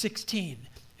 through 16.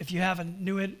 If you have a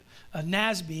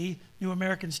NASB, New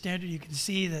American Standard, you can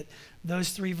see that those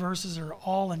three verses are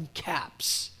all in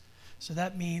caps. So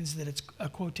that means that it's a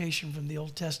quotation from the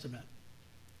Old Testament.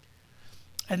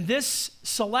 And this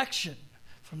selection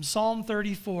from Psalm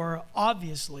 34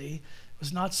 obviously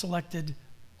was not selected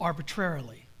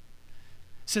arbitrarily,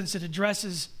 since it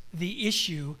addresses the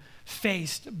issue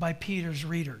faced by Peter's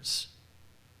readers.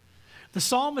 The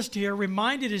psalmist here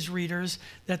reminded his readers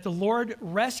that the Lord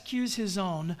rescues his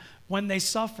own when they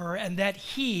suffer, and that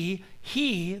he,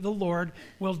 the Lord,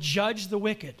 will judge the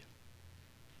wicked.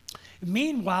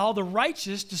 Meanwhile, the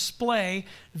righteous display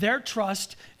their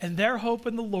trust and their hope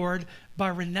in the Lord by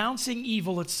renouncing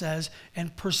evil, it says,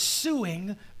 and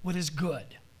pursuing what is good.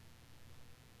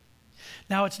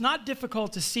 Now, it's not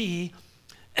difficult to see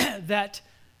that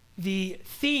the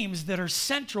themes that are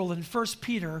central in 1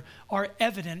 Peter are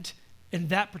evident in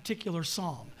that particular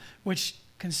psalm, which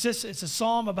it's a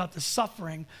psalm about the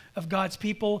suffering of God's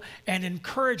people and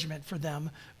encouragement for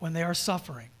them when they are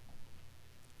suffering.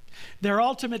 Their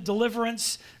ultimate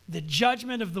deliverance, the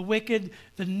judgment of the wicked,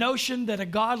 the notion that a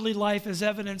godly life is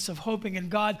evidence of hoping in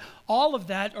God, all of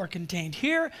that are contained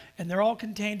here, and they're all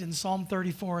contained in Psalm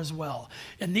 34 as well.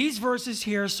 And these verses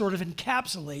here sort of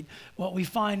encapsulate what we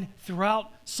find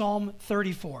throughout Psalm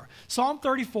 34. Psalm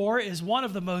 34 is one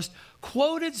of the most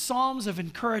quoted psalms of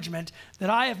encouragement that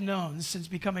I have known since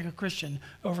becoming a Christian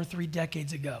over 3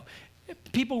 decades ago.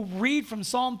 People read from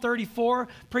Psalm 34,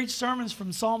 preach sermons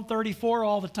from Psalm 34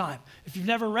 all the time. If you've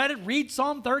never read it, read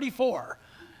Psalm 34.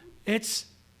 It's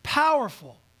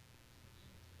powerful.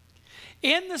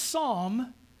 In the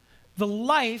psalm, The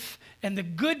life and the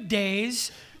good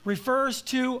days refers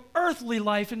to earthly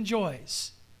life and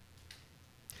joys.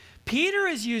 Peter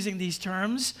is using these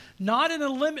terms not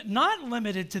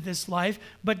limited to this life,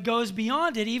 but goes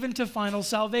beyond it even to final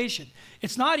salvation.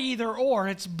 It's not either or,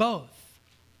 it's both.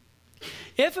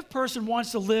 If a person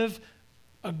wants to live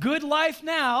a good life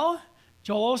now,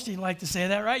 Joel Osteen liked to say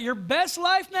that, right? Your best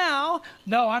life now.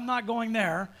 No, I'm not going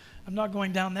there. I'm not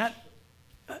going down that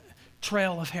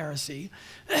trail of heresy.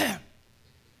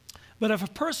 But if a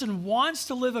person wants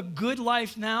to live a good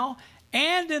life now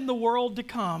and in the world to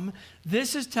come,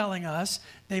 this is telling us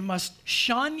they must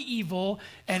shun evil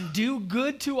and do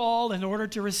good to all in order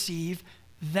to receive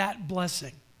that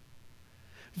blessing.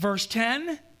 Verse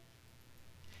 10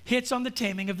 hits on the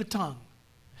taming of the tongue.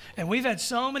 And we've had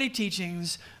so many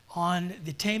teachings on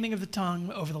the taming of the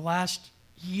tongue over the last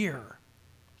year.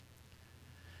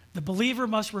 The believer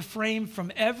must refrain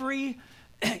from every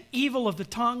evil of the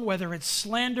tongue, whether it's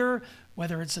slander,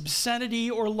 whether it's obscenity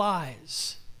or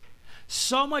lies.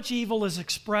 So much evil is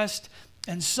expressed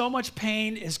and so much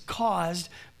pain is caused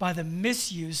by the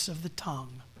misuse of the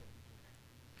tongue.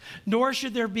 Nor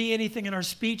should there be anything in our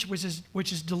speech which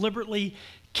is deliberately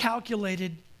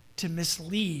calculated to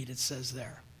mislead, it says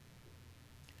there.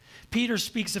 Peter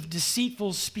speaks of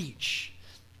deceitful speech.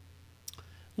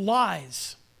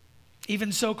 Lies,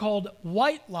 even so-called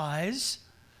white lies,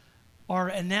 are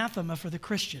anathema for the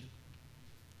Christian.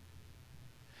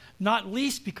 Not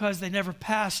least because they never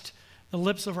passed the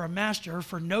lips of our master,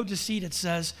 for no deceit, it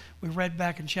says, we read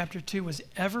back in chapter 2, was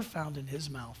ever found in his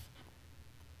mouth.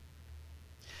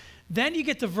 Then you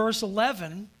get to verse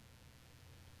 11.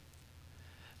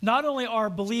 Not only are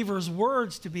believers'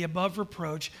 words to be above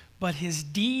reproach, but his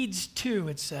deeds too,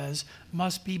 it says,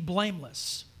 must be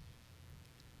blameless.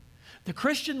 The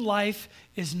Christian life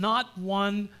is not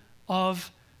one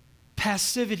of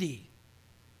passivity.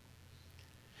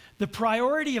 The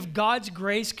priority of God's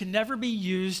grace can never be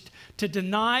used to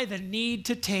deny the need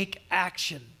to take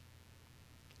action.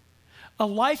 A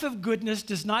life of goodness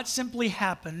does not simply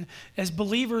happen as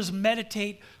believers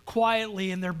meditate quietly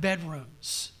in their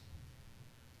bedrooms.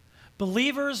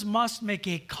 Believers must make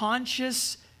a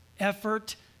conscious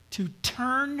effort to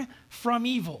turn from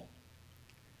evil.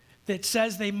 That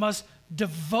says they must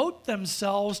devote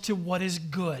themselves to what is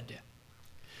good.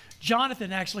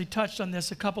 Jonathan actually touched on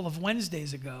this a couple of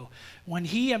Wednesdays ago when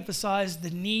he emphasized the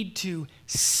need to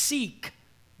seek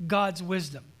God's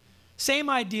wisdom. Same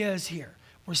idea as here.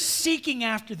 We're seeking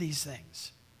after these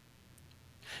things.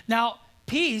 Now,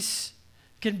 peace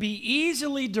can be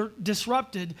easily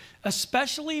disrupted,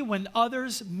 especially when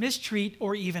others mistreat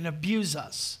or even abuse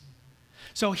us.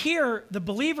 So here, the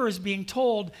believer is being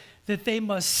told that they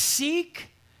must seek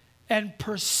and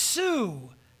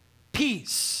pursue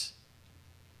peace.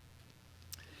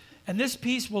 And this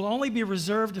peace will only be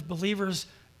reserved if believers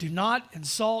do not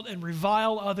insult and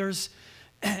revile others,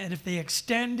 and if they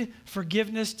extend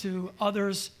forgiveness to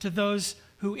others, to those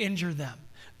who injure them.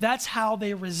 That's how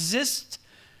they resist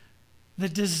the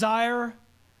desire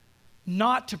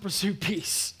not to pursue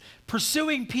peace.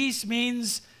 Pursuing peace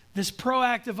means this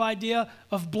proactive idea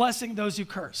of blessing those who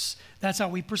curse. That's how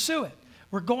we pursue it.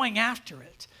 We're going after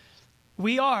it.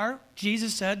 We are,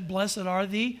 Jesus said, blessed are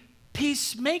the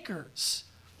peacemakers.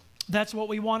 That's what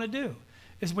we want to do,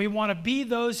 is we want to be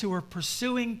those who are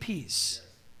pursuing peace.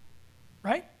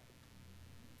 Right?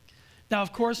 Now,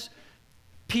 of course,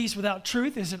 peace without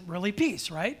truth isn't really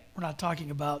peace, right? We're not talking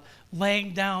about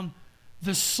laying down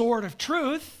the sword of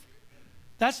truth.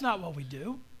 That's not what we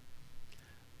do.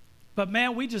 But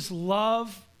man, we just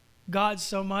love God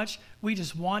so much. We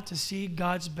just want to see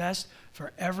God's best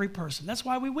for every person. That's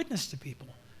why we witness to people.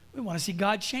 We want to see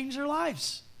God change their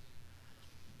lives.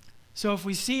 So if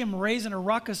we see him raising a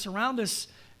ruckus around us,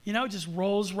 you know, it just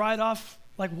rolls right off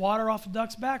like water off a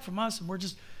duck's back from us. And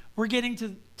we're getting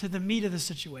to the meat of the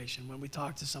situation when we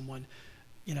talk to someone.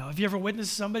 You know, have you ever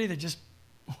witnessed somebody that just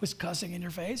was cussing in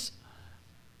your face?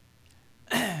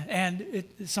 And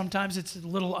sometimes it's a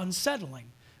little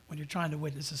unsettling when you're trying to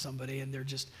witness to somebody and they're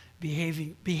just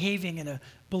behaving in a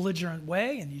belligerent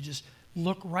way, and you just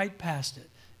look right past it.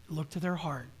 Look to their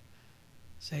heart.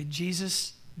 Say,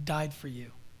 Jesus died for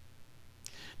you.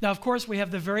 Now, of course, we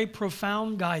have the very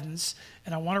profound guidance,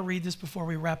 and I want to read this before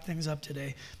we wrap things up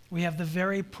today. We have the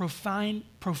very profound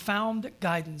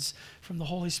guidance from the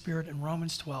Holy Spirit in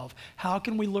Romans 12. How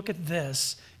can we look at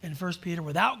this in 1 Peter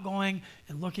without going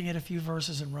and looking at a few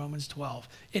verses in Romans 12?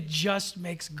 It just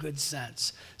makes good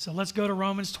sense. So let's go to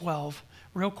Romans 12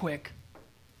 real quick.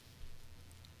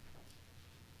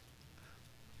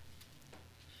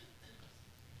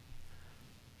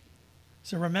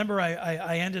 So remember,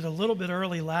 I ended a little bit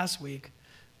early last week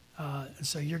And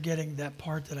so you're getting that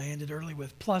part that I ended early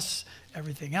with, plus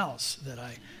everything else that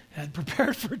I had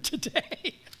prepared for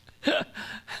today.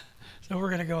 So we're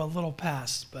going to go a little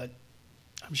past, but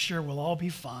I'm sure we'll all be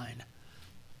fine.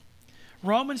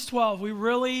 Romans 12, we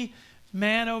really,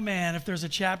 man, oh man, if there's a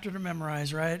chapter to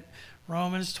memorize, right?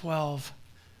 Romans 12.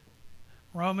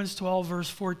 Romans 12, verse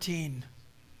 14.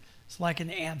 It's like an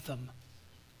anthem.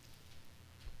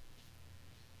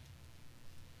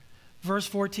 Verse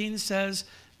 14 says,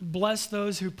 bless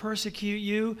those who persecute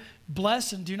you.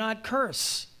 Bless and do not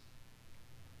curse.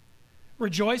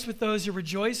 Rejoice with those who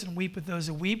rejoice and weep with those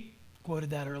who weep.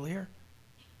 Quoted that earlier.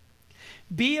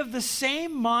 Be of the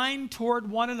same mind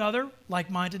toward one another,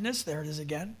 like-mindedness. There it is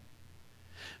again.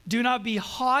 Do not be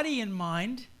haughty in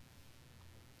mind.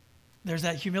 There's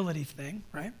that humility thing,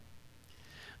 right?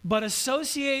 But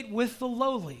associate with the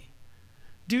lowly.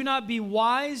 Do not be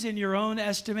wise in your own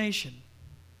estimation.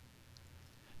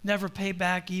 Never pay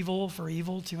back evil for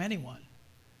evil to anyone.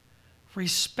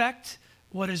 Respect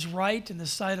what is right in the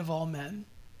sight of all men.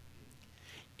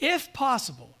 If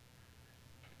possible,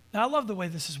 now I love the way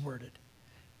this is worded.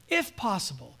 If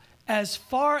possible, as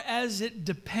far as it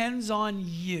depends on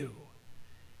you,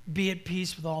 be at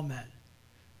peace with all men.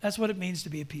 That's what it means to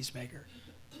be a peacemaker.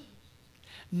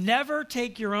 Never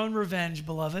take your own revenge,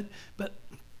 beloved, but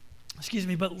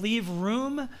leave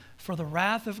room for the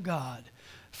wrath of God.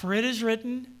 For it is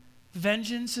written,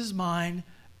 vengeance is mine,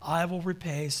 I will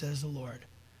repay, says the Lord.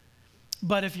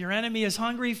 But if your enemy is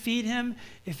hungry, feed him.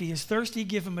 If he is thirsty,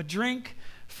 give him a drink.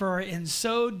 For in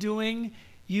so doing,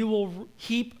 you will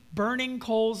heap burning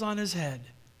coals on his head.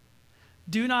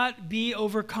 Do not be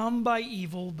overcome by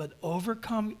evil, but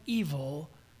overcome evil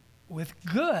with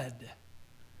good.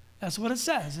 That's what it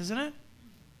says, isn't it?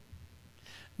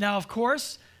 Now, of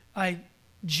course, I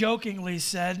jokingly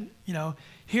said,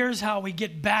 here's how we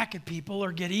get back at people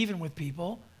or get even with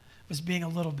people. I was being a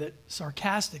little bit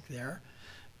sarcastic there.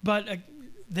 But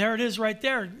there it is right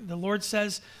there. The Lord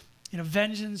says,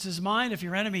 vengeance is mine. If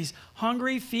your enemy's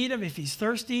hungry, feed him. If he's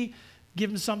thirsty, give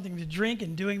him something to drink.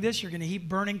 And doing this, you're going to heap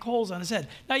burning coals on his head.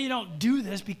 Now, you don't do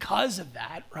this because of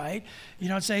that, right? You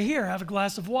don't say, here, have a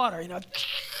glass of water.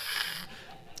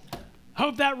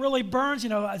 Hope that really burns.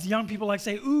 As young people like to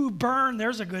say, ooh, burn.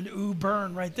 There's a good ooh,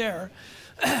 burn right there.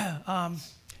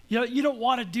 You don't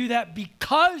want to do that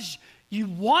because you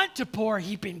want to pour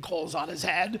heaping coals on his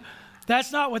head.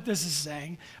 That's not what this is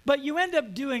saying. But you end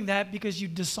up doing that because you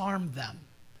disarm them.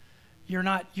 You're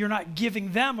not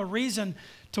giving them a reason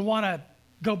to want to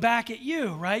go back at you,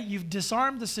 right? You've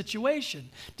disarmed the situation.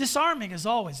 Disarming is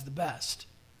always the best,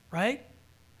 right?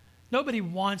 Nobody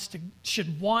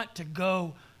should want to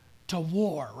go to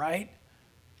war, right?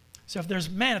 So if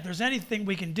there's anything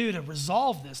we can do to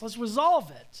resolve this, let's resolve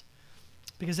it.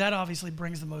 Because that obviously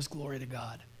brings the most glory to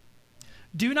God.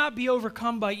 Do not be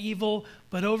overcome by evil,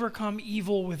 but overcome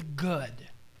evil with good.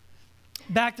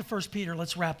 Back to 1 Peter,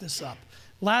 let's wrap this up.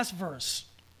 Last verse.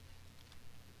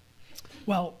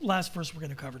 Well, last verse we're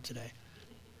going to cover today.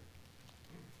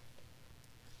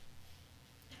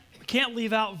 We can't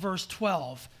leave out verse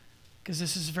 12, because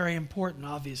this is very important,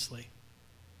 obviously.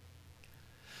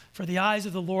 For the eyes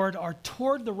of the Lord are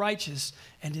toward the righteous,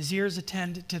 and his ears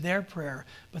attend to their prayer,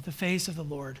 but the face of the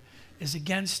Lord is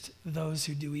against those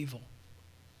who do evil.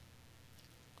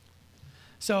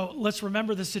 So let's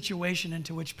remember the situation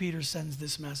into which Peter sends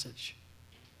this message.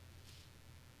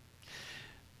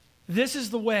 This is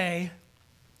the way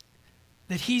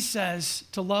that he says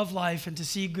to love life and to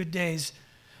see good days,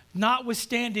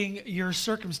 notwithstanding your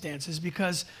circumstances,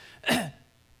 because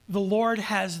the Lord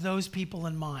has those people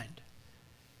in mind.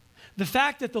 The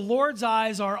fact that the Lord's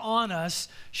eyes are on us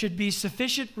should be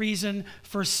sufficient reason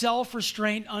for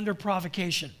self-restraint under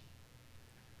provocation.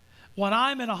 When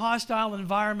I'm in a hostile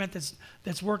environment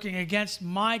that's working against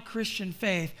my Christian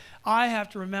faith, I have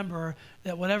to remember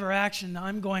that whatever action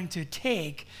I'm going to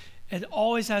take, it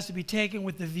always has to be taken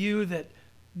with the view that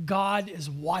God is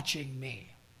watching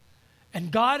me.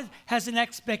 And God has an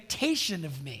expectation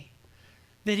of me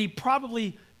that he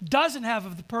probably doesn't have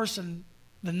of the person,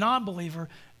 the non-believer,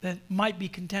 that might be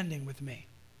contending with me.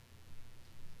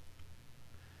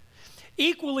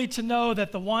 Equally to know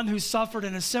that the one who suffered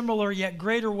in a similar yet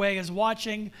greater way is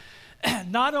watching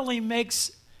not only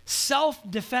makes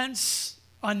self-defense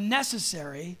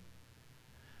unnecessary,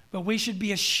 but we should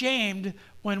be ashamed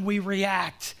when we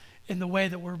react in the way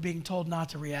that we're being told not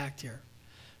to react here.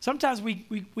 Sometimes we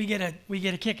get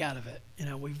a kick out of it.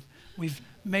 We've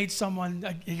made someone,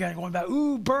 going back,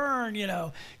 ooh, burn,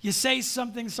 You say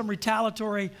something, some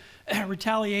retaliation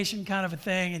kind of a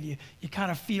thing, and you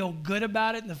kind of feel good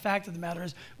about it, and the fact of the matter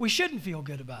is, we shouldn't feel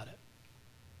good about it.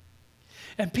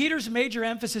 And Peter's major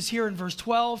emphasis here in verse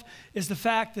 12 is the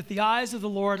fact that the eyes of the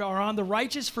Lord are on the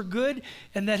righteous for good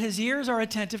and that his ears are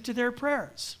attentive to their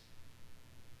prayers.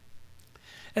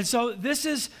 And so this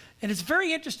is, and it's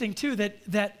very interesting too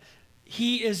that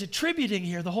he is attributing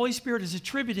here, the Holy Spirit is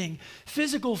attributing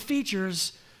physical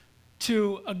features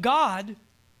to a God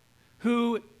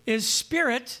who is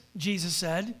spirit, Jesus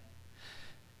said.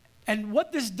 And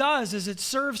what this does is it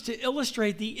serves to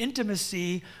illustrate the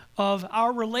intimacy of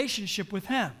our relationship with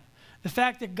him. The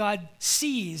fact that God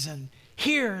sees and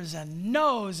hears and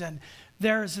knows, and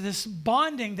there's this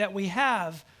bonding that we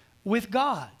have with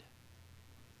God.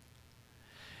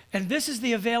 And this is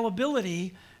the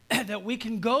availability that we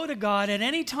can go to God at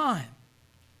any time.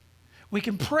 We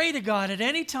can pray to God at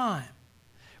any time.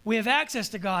 We have access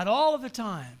to God all of the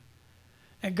time.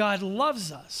 And God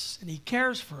loves us and he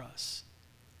cares for us.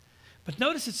 But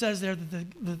notice it says there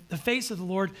that the face of the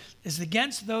Lord is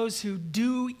against those who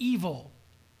do evil.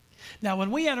 Now,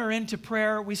 when we enter into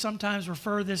prayer, we sometimes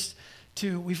refer this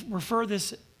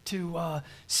to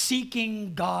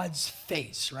seeking God's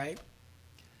face, right?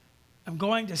 I'm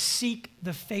going to seek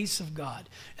the face of God.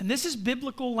 And this is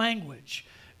biblical language,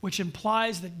 which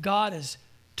implies that God is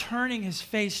turning his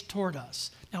face toward us.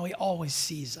 Now, he always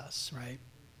sees us, right?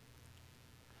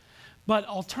 But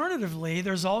alternatively,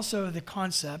 there's also the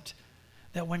concept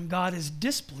that when God is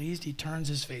displeased, he turns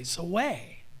his face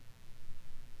away.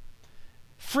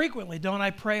 Frequently, don't I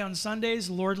pray on Sundays,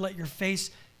 Lord, let your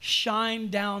face shine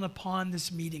down upon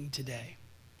this meeting today.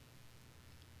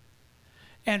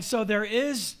 And so there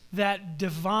is that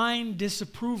divine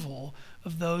disapproval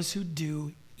of those who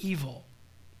do evil.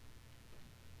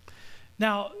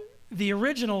 Now, the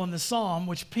original in the psalm,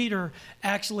 which Peter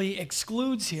actually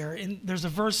excludes here, there's a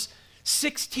verse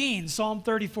 16, Psalm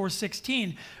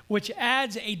 34:16, which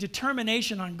adds a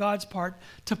determination on God's part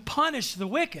to punish the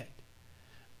wicked.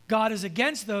 God is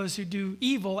against those who do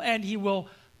evil, and he will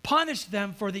punish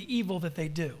them for the evil that they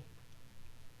do.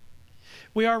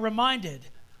 We are reminded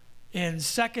in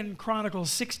 2 Chronicles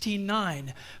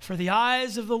 16:9, for the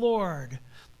eyes of the Lord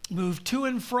move to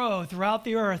and fro throughout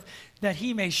the earth, that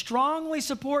he may strongly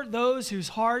support those whose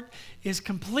heart is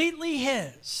completely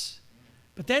his.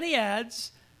 But then he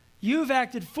adds, you've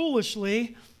acted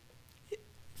foolishly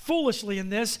in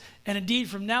this, and indeed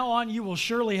from now on you will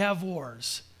surely have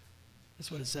wars.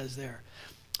 That's what it says there.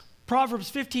 Proverbs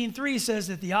 15:3 says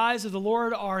that the eyes of the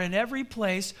Lord are in every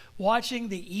place, watching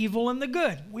the evil and the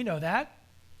good. We know that.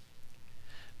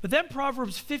 But then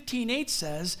Proverbs 15:8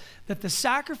 says that the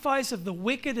sacrifice of the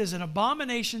wicked is an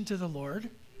abomination to the Lord,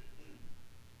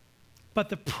 but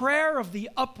the prayer of the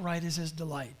upright is his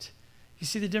delight. You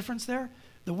see the difference there?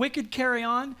 The wicked carry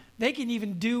on. They can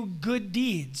even do good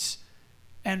deeds.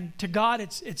 And to God,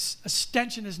 it's a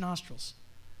stench in his nostrils.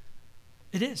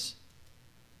 It is.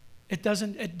 It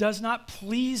does not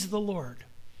please the Lord.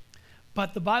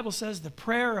 But the Bible says the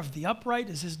prayer of the upright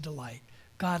is his delight.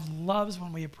 God loves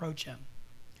when we approach him.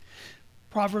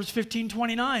 Proverbs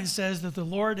 15:29 says that the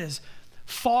Lord is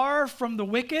far from the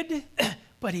wicked,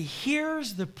 but he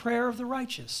hears the prayer of the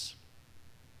righteous.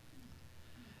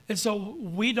 And so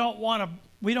we don't want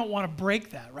to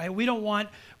break that, right? We don't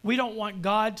want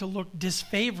God to look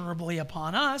disfavorably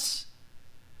upon us.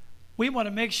 We want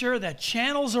to make sure that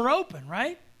channels are open,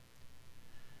 right?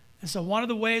 And so one of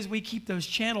the ways we keep those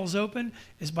channels open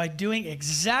is by doing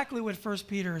exactly what 1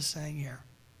 Peter is saying here.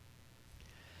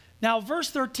 Now, verse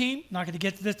 13, not going to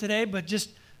get to this today, but just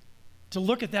to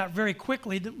look at that very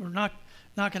quickly, we're not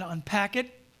going to unpack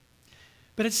it.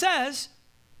 But it says,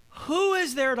 who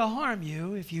is there to harm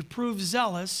you if you prove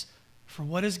zealous for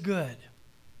what is good?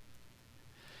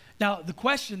 Now, the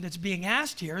question that's being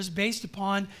asked here is based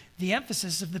upon the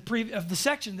emphasis of the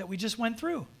section that we just went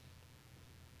through.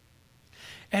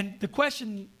 And the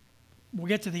question, we'll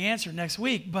get to the answer next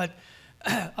week, but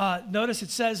notice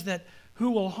it says that who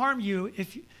will harm you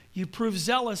if you prove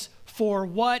zealous for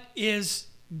what is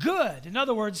good? In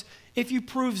other words, if you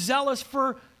prove zealous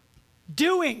for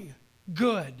doing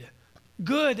good,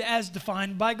 good as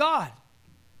defined by God.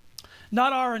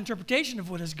 Not our interpretation of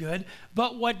what is good,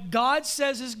 but what God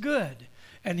says is good.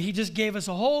 And he just gave us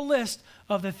a whole list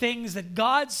of the things that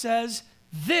God says,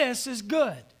 this is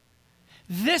good.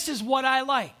 This is what I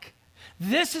like.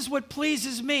 This is what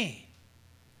pleases me.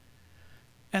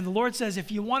 And the Lord says,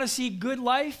 if you want to see good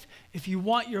life, if you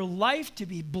want your life to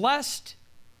be blessed,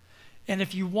 and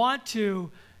if you want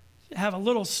to have a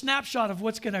little snapshot of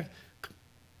what's going to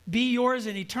be yours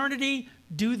in eternity,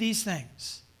 do these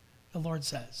things, the Lord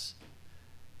says,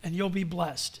 and you'll be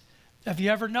blessed. Have you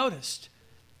ever noticed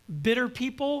bitter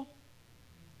people,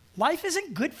 life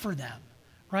isn't good for them,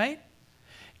 right?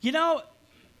 You know,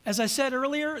 As I said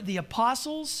earlier, the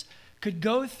apostles could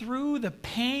go through the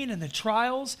pain and the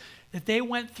trials that they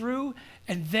went through,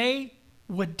 and they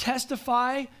would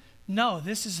testify, no,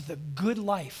 this is the good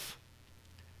life.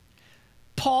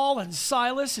 Paul and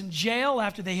Silas in jail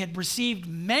after they had received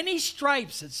many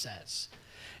stripes, it says,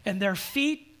 and their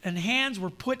feet and hands were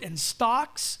put in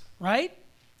stocks, right?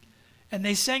 And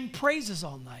they sang praises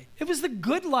all night. It was the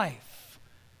good life.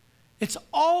 It's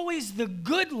always the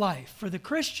good life for the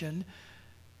Christian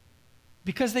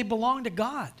because they belong to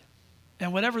God.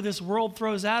 And whatever this world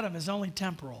throws at them is only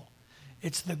temporal.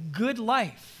 It's the good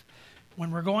life.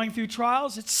 When we're going through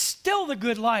trials, it's still the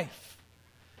good life.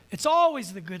 It's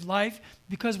always the good life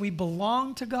because we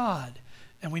belong to God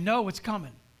and we know what's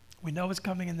coming. We know what's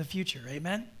coming in the future.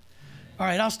 Amen? All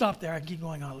right, I'll stop there. I can keep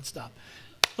going on. Let's stop.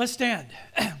 Let's stand.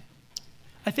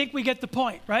 I think we get the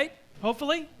point, right?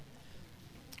 Hopefully,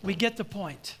 we get the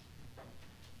point.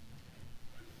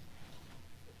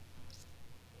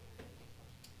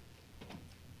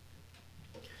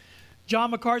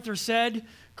 John MacArthur said,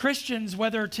 Christians,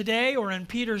 whether today or in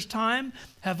Peter's time,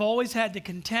 have always had to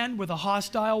contend with a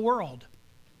hostile world.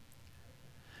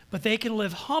 But they can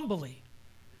live humbly,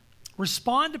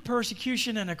 respond to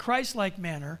persecution in a Christ-like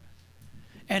manner,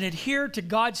 and adhere to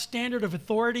God's standard of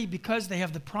authority because they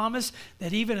have the promise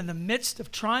that even in the midst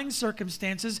of trying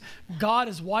circumstances, God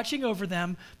is watching over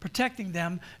them, protecting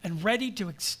them, and ready to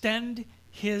extend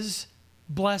his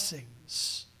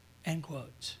blessings. End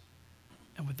quote.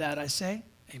 And with that I say,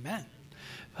 amen.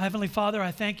 Heavenly Father,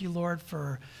 I thank you, Lord,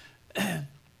 for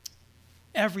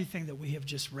everything that we have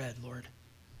just read, Lord.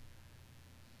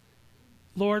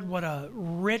 Lord, what a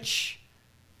rich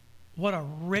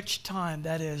time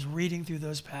that is reading through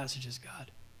those passages,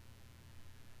 God.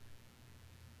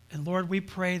 And Lord, we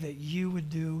pray that you would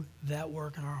do that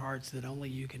work in our hearts that only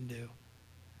you can do.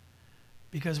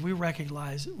 Because we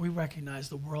recognize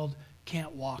the world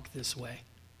can't walk this way.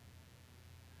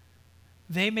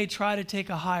 They may try to take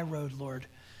a high road, Lord,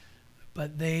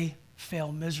 but they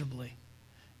fail miserably.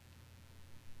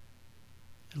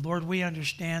 And Lord, we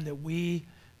understand that we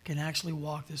can actually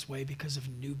walk this way because of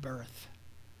new birth,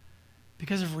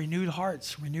 because of renewed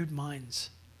hearts, renewed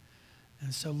minds.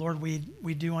 And so, Lord, we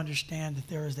do understand that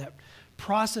there is that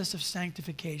process of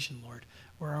sanctification, Lord,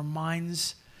 where our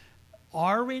minds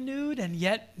are renewed and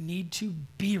yet need to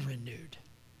be renewed.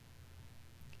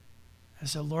 And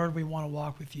so, Lord, we want to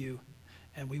walk with you.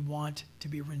 And we want to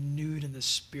be renewed in the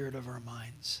spirit of our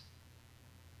minds.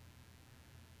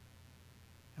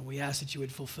 And we ask that you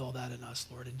would fulfill that in us,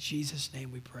 Lord. In Jesus'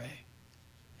 name we pray.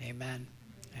 Amen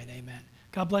and amen.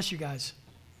 God bless you guys.